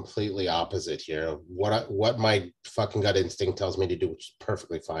gonna go completely opposite here. What my fucking gut instinct tells me to do, which is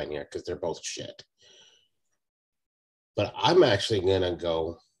perfectly fine here, because they're both shit. But I'm actually gonna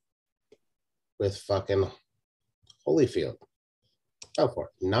go with fucking Holyfield.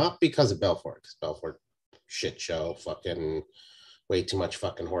 Belfort. Not because of Belfort, because Belfort, shit show, fucking way too much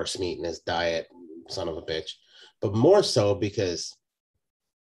fucking horse meat in his diet, son of a bitch. But more so because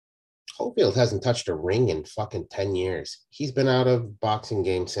Holyfield hasn't touched a ring in fucking 10 years. He's been out of boxing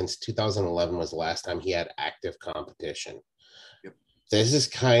game since 2011 was the last time he had active competition. Yep. This is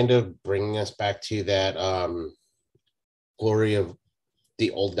kind of bringing us back to that glory of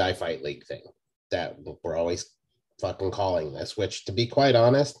the old guy fight league thing that we're always fucking calling this, which, to be quite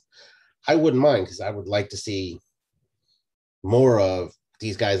honest, I wouldn't mind, because I would like to see more of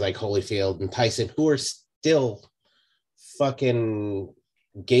these guys like Holyfield and Tyson, who are still fucking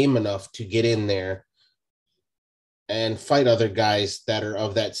game enough to get in there and fight other guys that are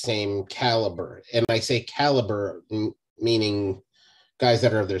of that same caliber. And I say caliber, meaning guys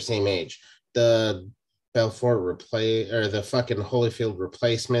that are of their same age. The Belfort the fucking Holyfield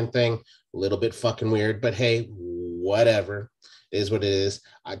replacement thing, a little bit fucking weird, but hey, whatever. It is what it is.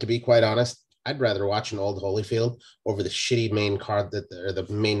 To be quite honest, I'd rather watch an old Holyfield over the shitty main card or the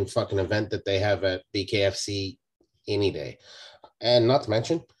main fucking event that they have at BKFC any day. And not to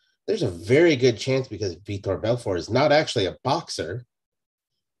mention, there's a very good chance, because Vitor Belfort is not actually a boxer,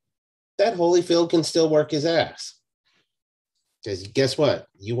 that Holyfield can still work his ass. Because guess what?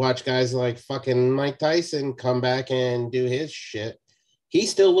 You watch guys like fucking Mike Tyson come back and do his shit. He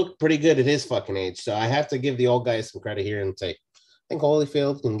still looked pretty good at his fucking age. So I have to give the old guy some credit here and say, I think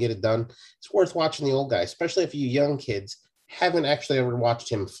Holyfield can get it done. It's worth watching the old guy, especially if you young kids haven't actually ever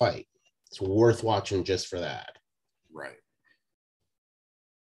watched him fight. It's worth watching just for that. Right.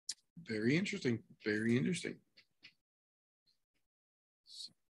 Very interesting. Very interesting.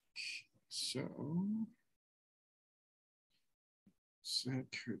 So, set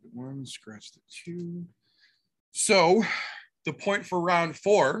the 1, scratch the 2. So, the point for round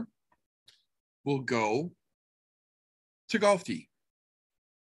 4 will go to Golf Tee.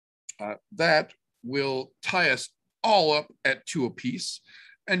 That will tie us all up at 2 apiece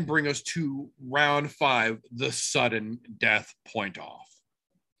and bring us to round 5, the sudden death point off.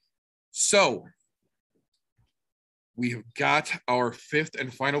 So we have got our 5th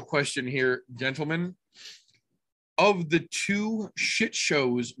and final question here, gentlemen. Of the 2 shit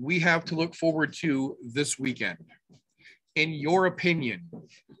shows we have to look forward to this weekend, in your opinion,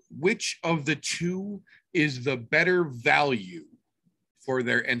 which of the 2 is the better value for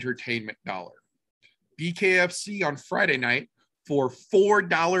their entertainment dollar? BKFC on Friday night for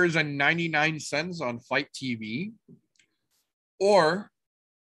 $4.99 on Fight TV, or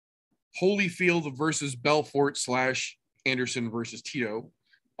Holyfield versus Belfort / Anderson versus Tito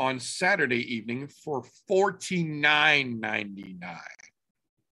on Saturday evening for $49.99.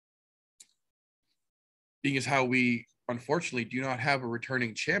 Being as how we unfortunately do not have a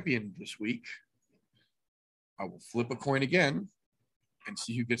returning champion this week, I will flip a coin again and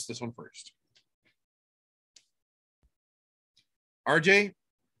see who gets this one first. RJ,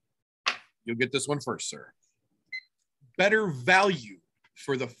 you'll get this one first, sir. Better value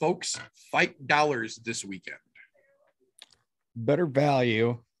for the folks' fight dollars this weekend. Better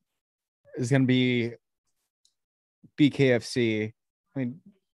value is going to be BKFC. I mean,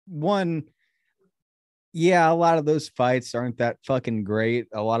 one, yeah, a lot of those fights aren't that fucking great.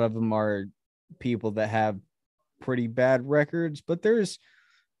 A lot of them are people that have pretty bad records, but there's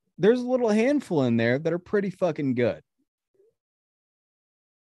a little handful in there that are pretty fucking good.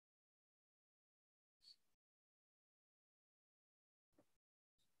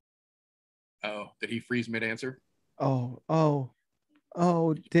 Oh, did he freeze mid-answer? Oh,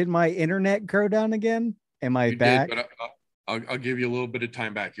 did my internet go down again? Am I back? Did, but I'll give you a little bit of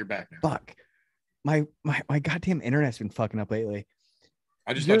time back. You're back now. Fuck. My goddamn internet's been fucking up lately.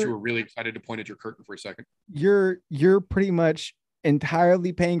 I just thought you were really excited to point at your curtain for a second. You're pretty much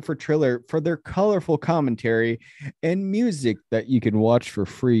entirely paying for Triller for their colorful commentary and music that you can watch for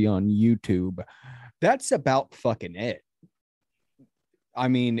free on YouTube. That's about fucking it. I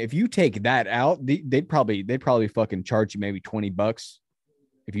mean, if you take that out, they'd probably fucking charge you maybe $20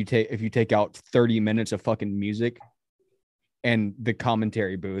 if you take out 30 minutes of fucking music and the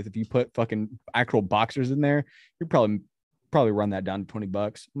commentary booth. If you put fucking actual boxers in there, you're probably run that down to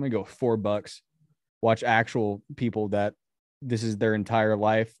 $20. I'm gonna go $4. Watch actual people that this is their entire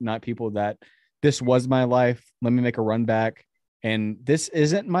life, not people that this was my life. Let me make a run back. And this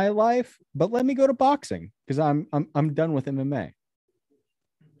isn't my life, but let me go to boxing because I'm done with MMA.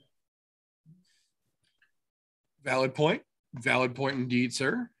 Valid point. Valid point indeed,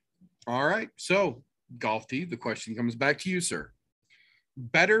 sir. All right. So, Golf T, the question comes back to you, sir.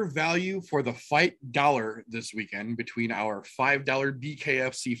 Better value for the fight dollar this weekend between our $5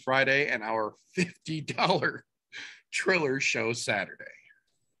 BKFC Friday and our $50 Triller show Saturday.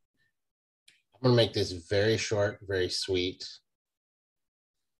 I'm going to make this very short, very sweet.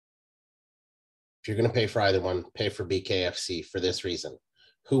 If you're going to pay for either one, pay for BKFC for this reason.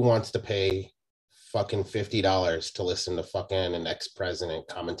 Who wants to pay fucking $50 to listen to fucking an ex-president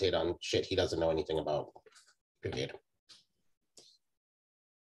commentate on shit he doesn't know anything about? Period.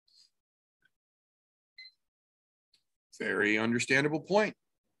 Very understandable point.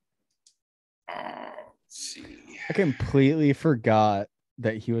 Let's see. I completely forgot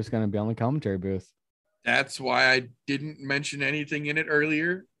that he was going to be on the commentary booth. That's why I didn't mention anything in it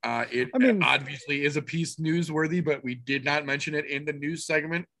earlier. It obviously is a piece newsworthy, but we did not mention it in the news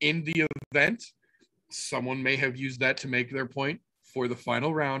segment in the event. Someone may have used that to make their point for the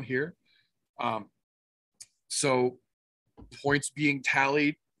final round here. So points being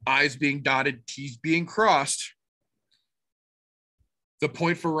tallied, I's being dotted, T's being crossed. The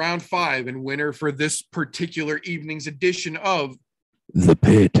point for round 5 and winner for this particular evening's edition of The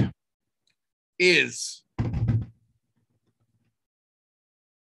Pit is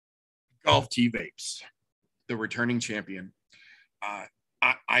Golf T Vapes, the returning champion.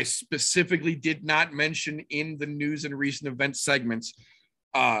 I specifically did not mention in the news and recent events segments,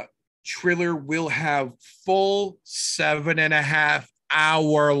 Triller will have full 7.5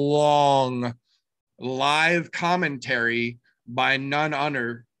 hour long live commentary by none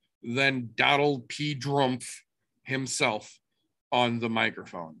other than Donald P. Drumpf himself on the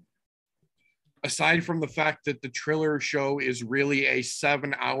microphone. Aside from the fact that the Triller show is really a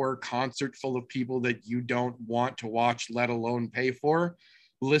 7-hour concert full of people that you don't want to watch, let alone pay for,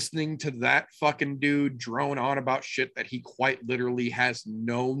 listening to that fucking dude drone on about shit that he quite literally has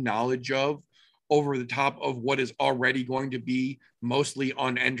no knowledge of over the top of what is already going to be mostly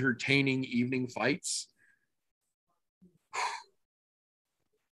unentertaining evening fights.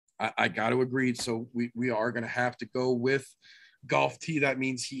 I got to agree. So we are going to have to go with Golf T. That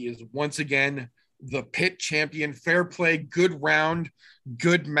means he is once again the pit champion. Fair play, good round,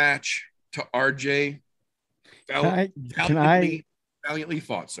 good match to RJ. Valiantly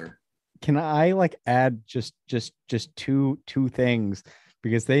fought, sir. Can I like add just two things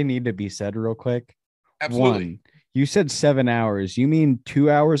because they need to be said real quick? Absolutely. One, you said 7 hours. You mean 2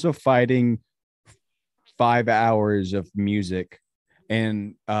 hours of fighting, 5 hours of music,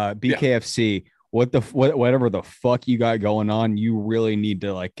 and BKFC. Yeah. Whatever the fuck you got going on, you really need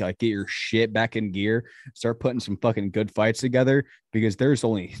to like get your shit back in gear, start putting some fucking good fights together because there's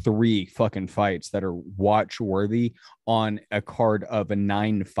only 3 fucking fights that are watch worthy on a card of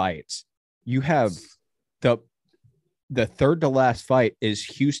 9 fights. You have the third to last fight is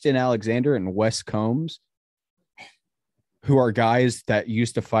Houston Alexander and Wes Combs, who are guys that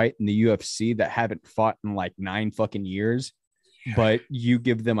used to fight in the UFC that haven't fought in like 9 fucking years. But you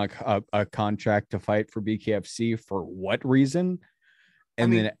give them a contract to fight for BKFC for what reason?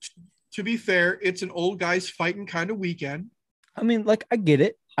 And then, to be fair, it's an old guys fighting kind of weekend. I mean, like, I get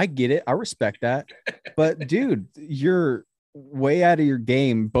it. I respect that. But dude, you're way out of your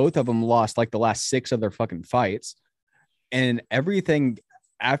game. Both of them lost like the last 6 of their fucking fights. And everything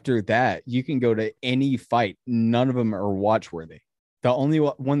after that, you can go to any fight. None of them are watchworthy. The only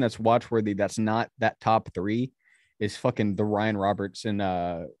one that's watchworthy that's not that top 3 is fucking the Ryan Roberts and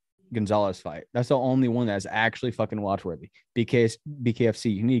Gonzalez fight. That's the only one that's actually fucking watchworthy.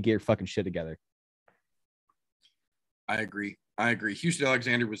 BKFC, you need to get your fucking shit together. I agree. Houston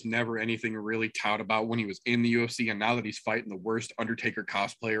Alexander was never anything really tout about when he was in the UFC, and now that he's fighting the worst Undertaker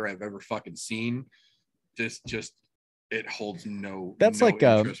cosplayer I've ever fucking seen, just it holds no. That's no like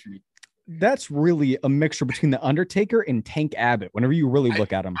interest for me. That's really a mixture between the Undertaker and Tank Abbott. Whenever you really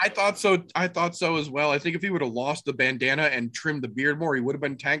look at him, I thought so as well. I think if he would have lost the bandana and trimmed the beard more, he would have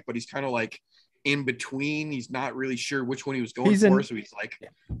been Tank. But he's kind of like in between. He's not really sure which one he was going for, so he's like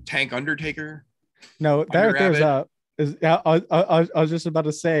Tank Undertaker. No, there's I was just about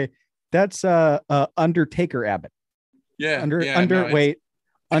to say that's Undertaker Abbott. Yeah, Undertaker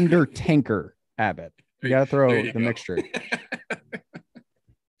Abbott. You gotta throw the mixture.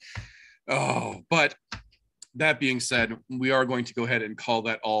 Oh, but that being said, we are going to go ahead and call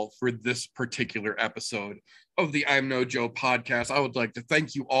that all for this particular episode of the I'm No Joe podcast. I would like to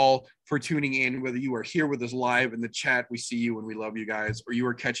thank you all for tuning in, whether you are here with us live in the chat, we see you and we love you guys, or you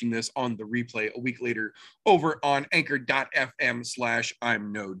are catching this on the replay a week later over on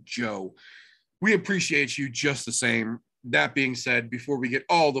anchor.fm/I'm No Joe. We appreciate you just the same. That being said, before we get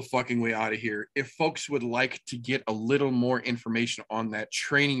all the fucking way out of here, if folks would like to get a little more information on that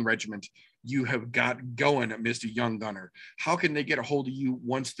training regiment you have got going, Mr. Young Gunner, how can they get a hold of you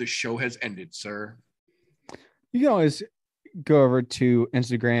once the show has ended, sir? You can always go over to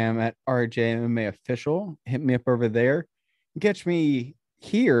Instagram at RJMMA Official. Hit me up over there. Catch me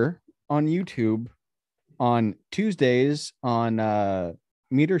here on YouTube on Tuesdays on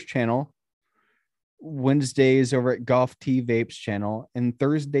Meter's channel, Wednesdays over at Golf T Vapes channel, and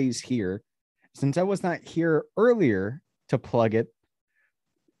Thursdays here. Since I was not here earlier to plug it,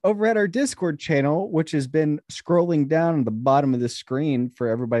 over at our Discord channel, which has been scrolling down at the bottom of the screen for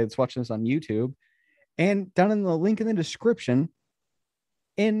everybody that's watching this on YouTube, and down in the link in the description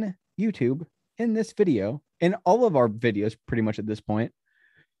in YouTube, in this video, in all of our videos pretty much at this point,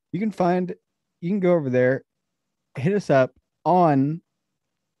 you can go over there, hit us up on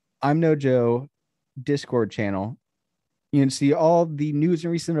I'm No Joe Discord channel. You can see all the news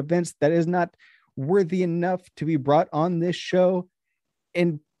and recent events that is not worthy enough to be brought on this show,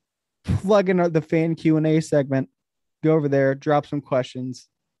 and plug in the fan Q&A segment. Go over there, drop some questions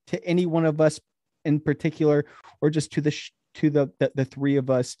to any one of us in particular, or just to the three of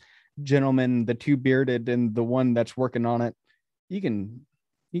us gentlemen, the two bearded and the one that's working on it. You can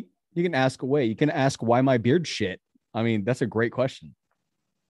ask away. You can ask why my beard shit. I mean, that's a great question.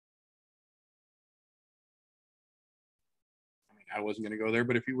 I wasn't going to go there,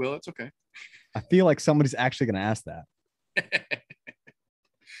 but if you will, it's okay. I feel like somebody's actually going to ask that.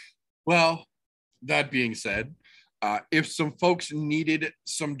 Well, that being said, if some folks needed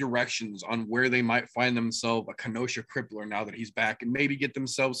some directions on where they might find themselves a Kenosha crippler now that he's back, and maybe get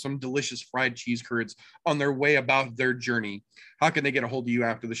themselves some delicious fried cheese curds on their way about their journey, how can they get a hold of you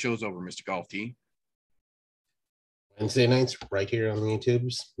after the show's over, Mr. Golf T? Wednesday nights right here on the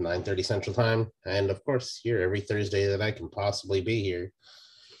YouTubes, 9:30 Central Time. And of course, here every Thursday that I can possibly be here.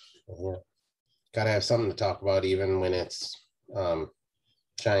 Gotta have something to talk about, even when it's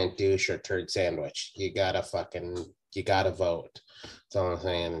giant douche or turd sandwich. You gotta vote. That's all I'm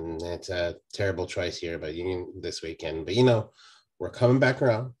saying. And it's a terrible choice here, but this weekend. But we're coming back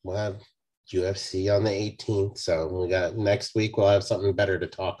around. We'll have UFC on the 18th. So we got next week. We'll have something better to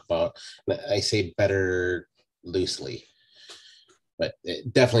talk about. I say better loosely, but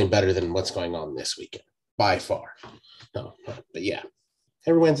definitely better than what's going on this weekend by far. No, but yeah,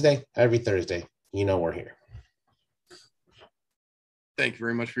 every Wednesday, every Thursday, we're here. Thank you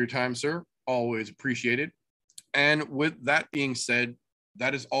very much for your time, sir. Always appreciated. And with that being said,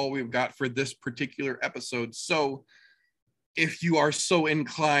 that is all we've got for this particular episode. So if you are so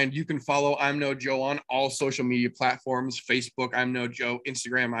inclined, you can follow I'm No Joe on all social media platforms: Facebook, I'm No Joe;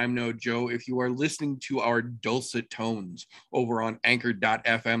 Instagram, I'm No Joe. If you are listening to our dulcet tones over on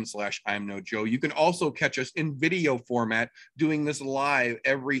anchor.fm/I'm No Joe, you can also catch us in video format doing this live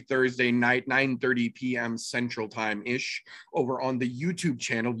every Thursday night, 9:30 p.m. Central Time-ish, over on the YouTube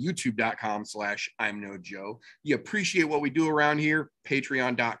channel, youtube.com/I'm No Joe. You appreciate what we do around here,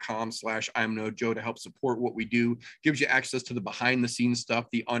 patreon.com/I'm No Joe, to help support what we do. Gives you access to the behind the scenes stuff,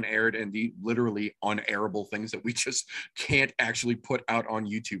 the unaired and the literally unairable things that we just can't actually put out on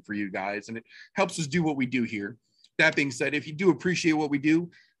YouTube for you guys. And it helps us do what we do here. That being said, if you do appreciate what we do,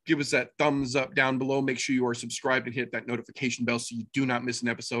 give us that thumbs up down below. Make sure you are subscribed and hit that notification bell so you do not miss an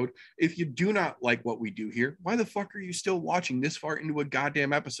episode. If you do not like what we do here, why the fuck are you still watching this far into a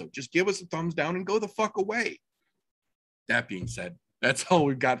goddamn episode? Just give us a thumbs down and go the fuck away. That being said, that's all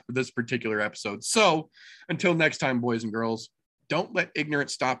we've got for this particular episode. So until next time, boys and girls, don't let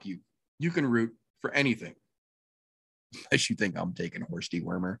ignorance stop you. You can root for anything. Unless you think I'm taking horse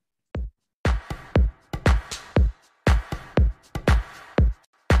dewormer.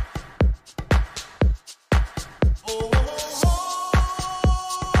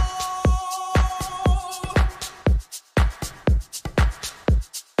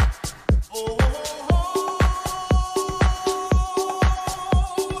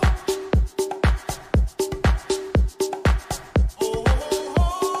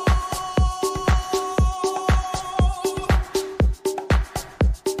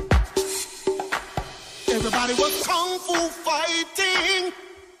 Everybody was kung fu fighting.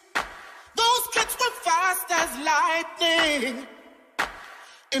 Those kids were fast as lightning.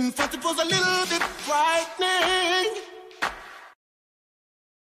 In fact, it was a little bit frightening.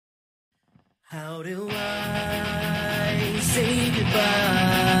 How do I say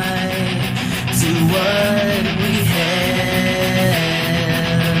goodbye to what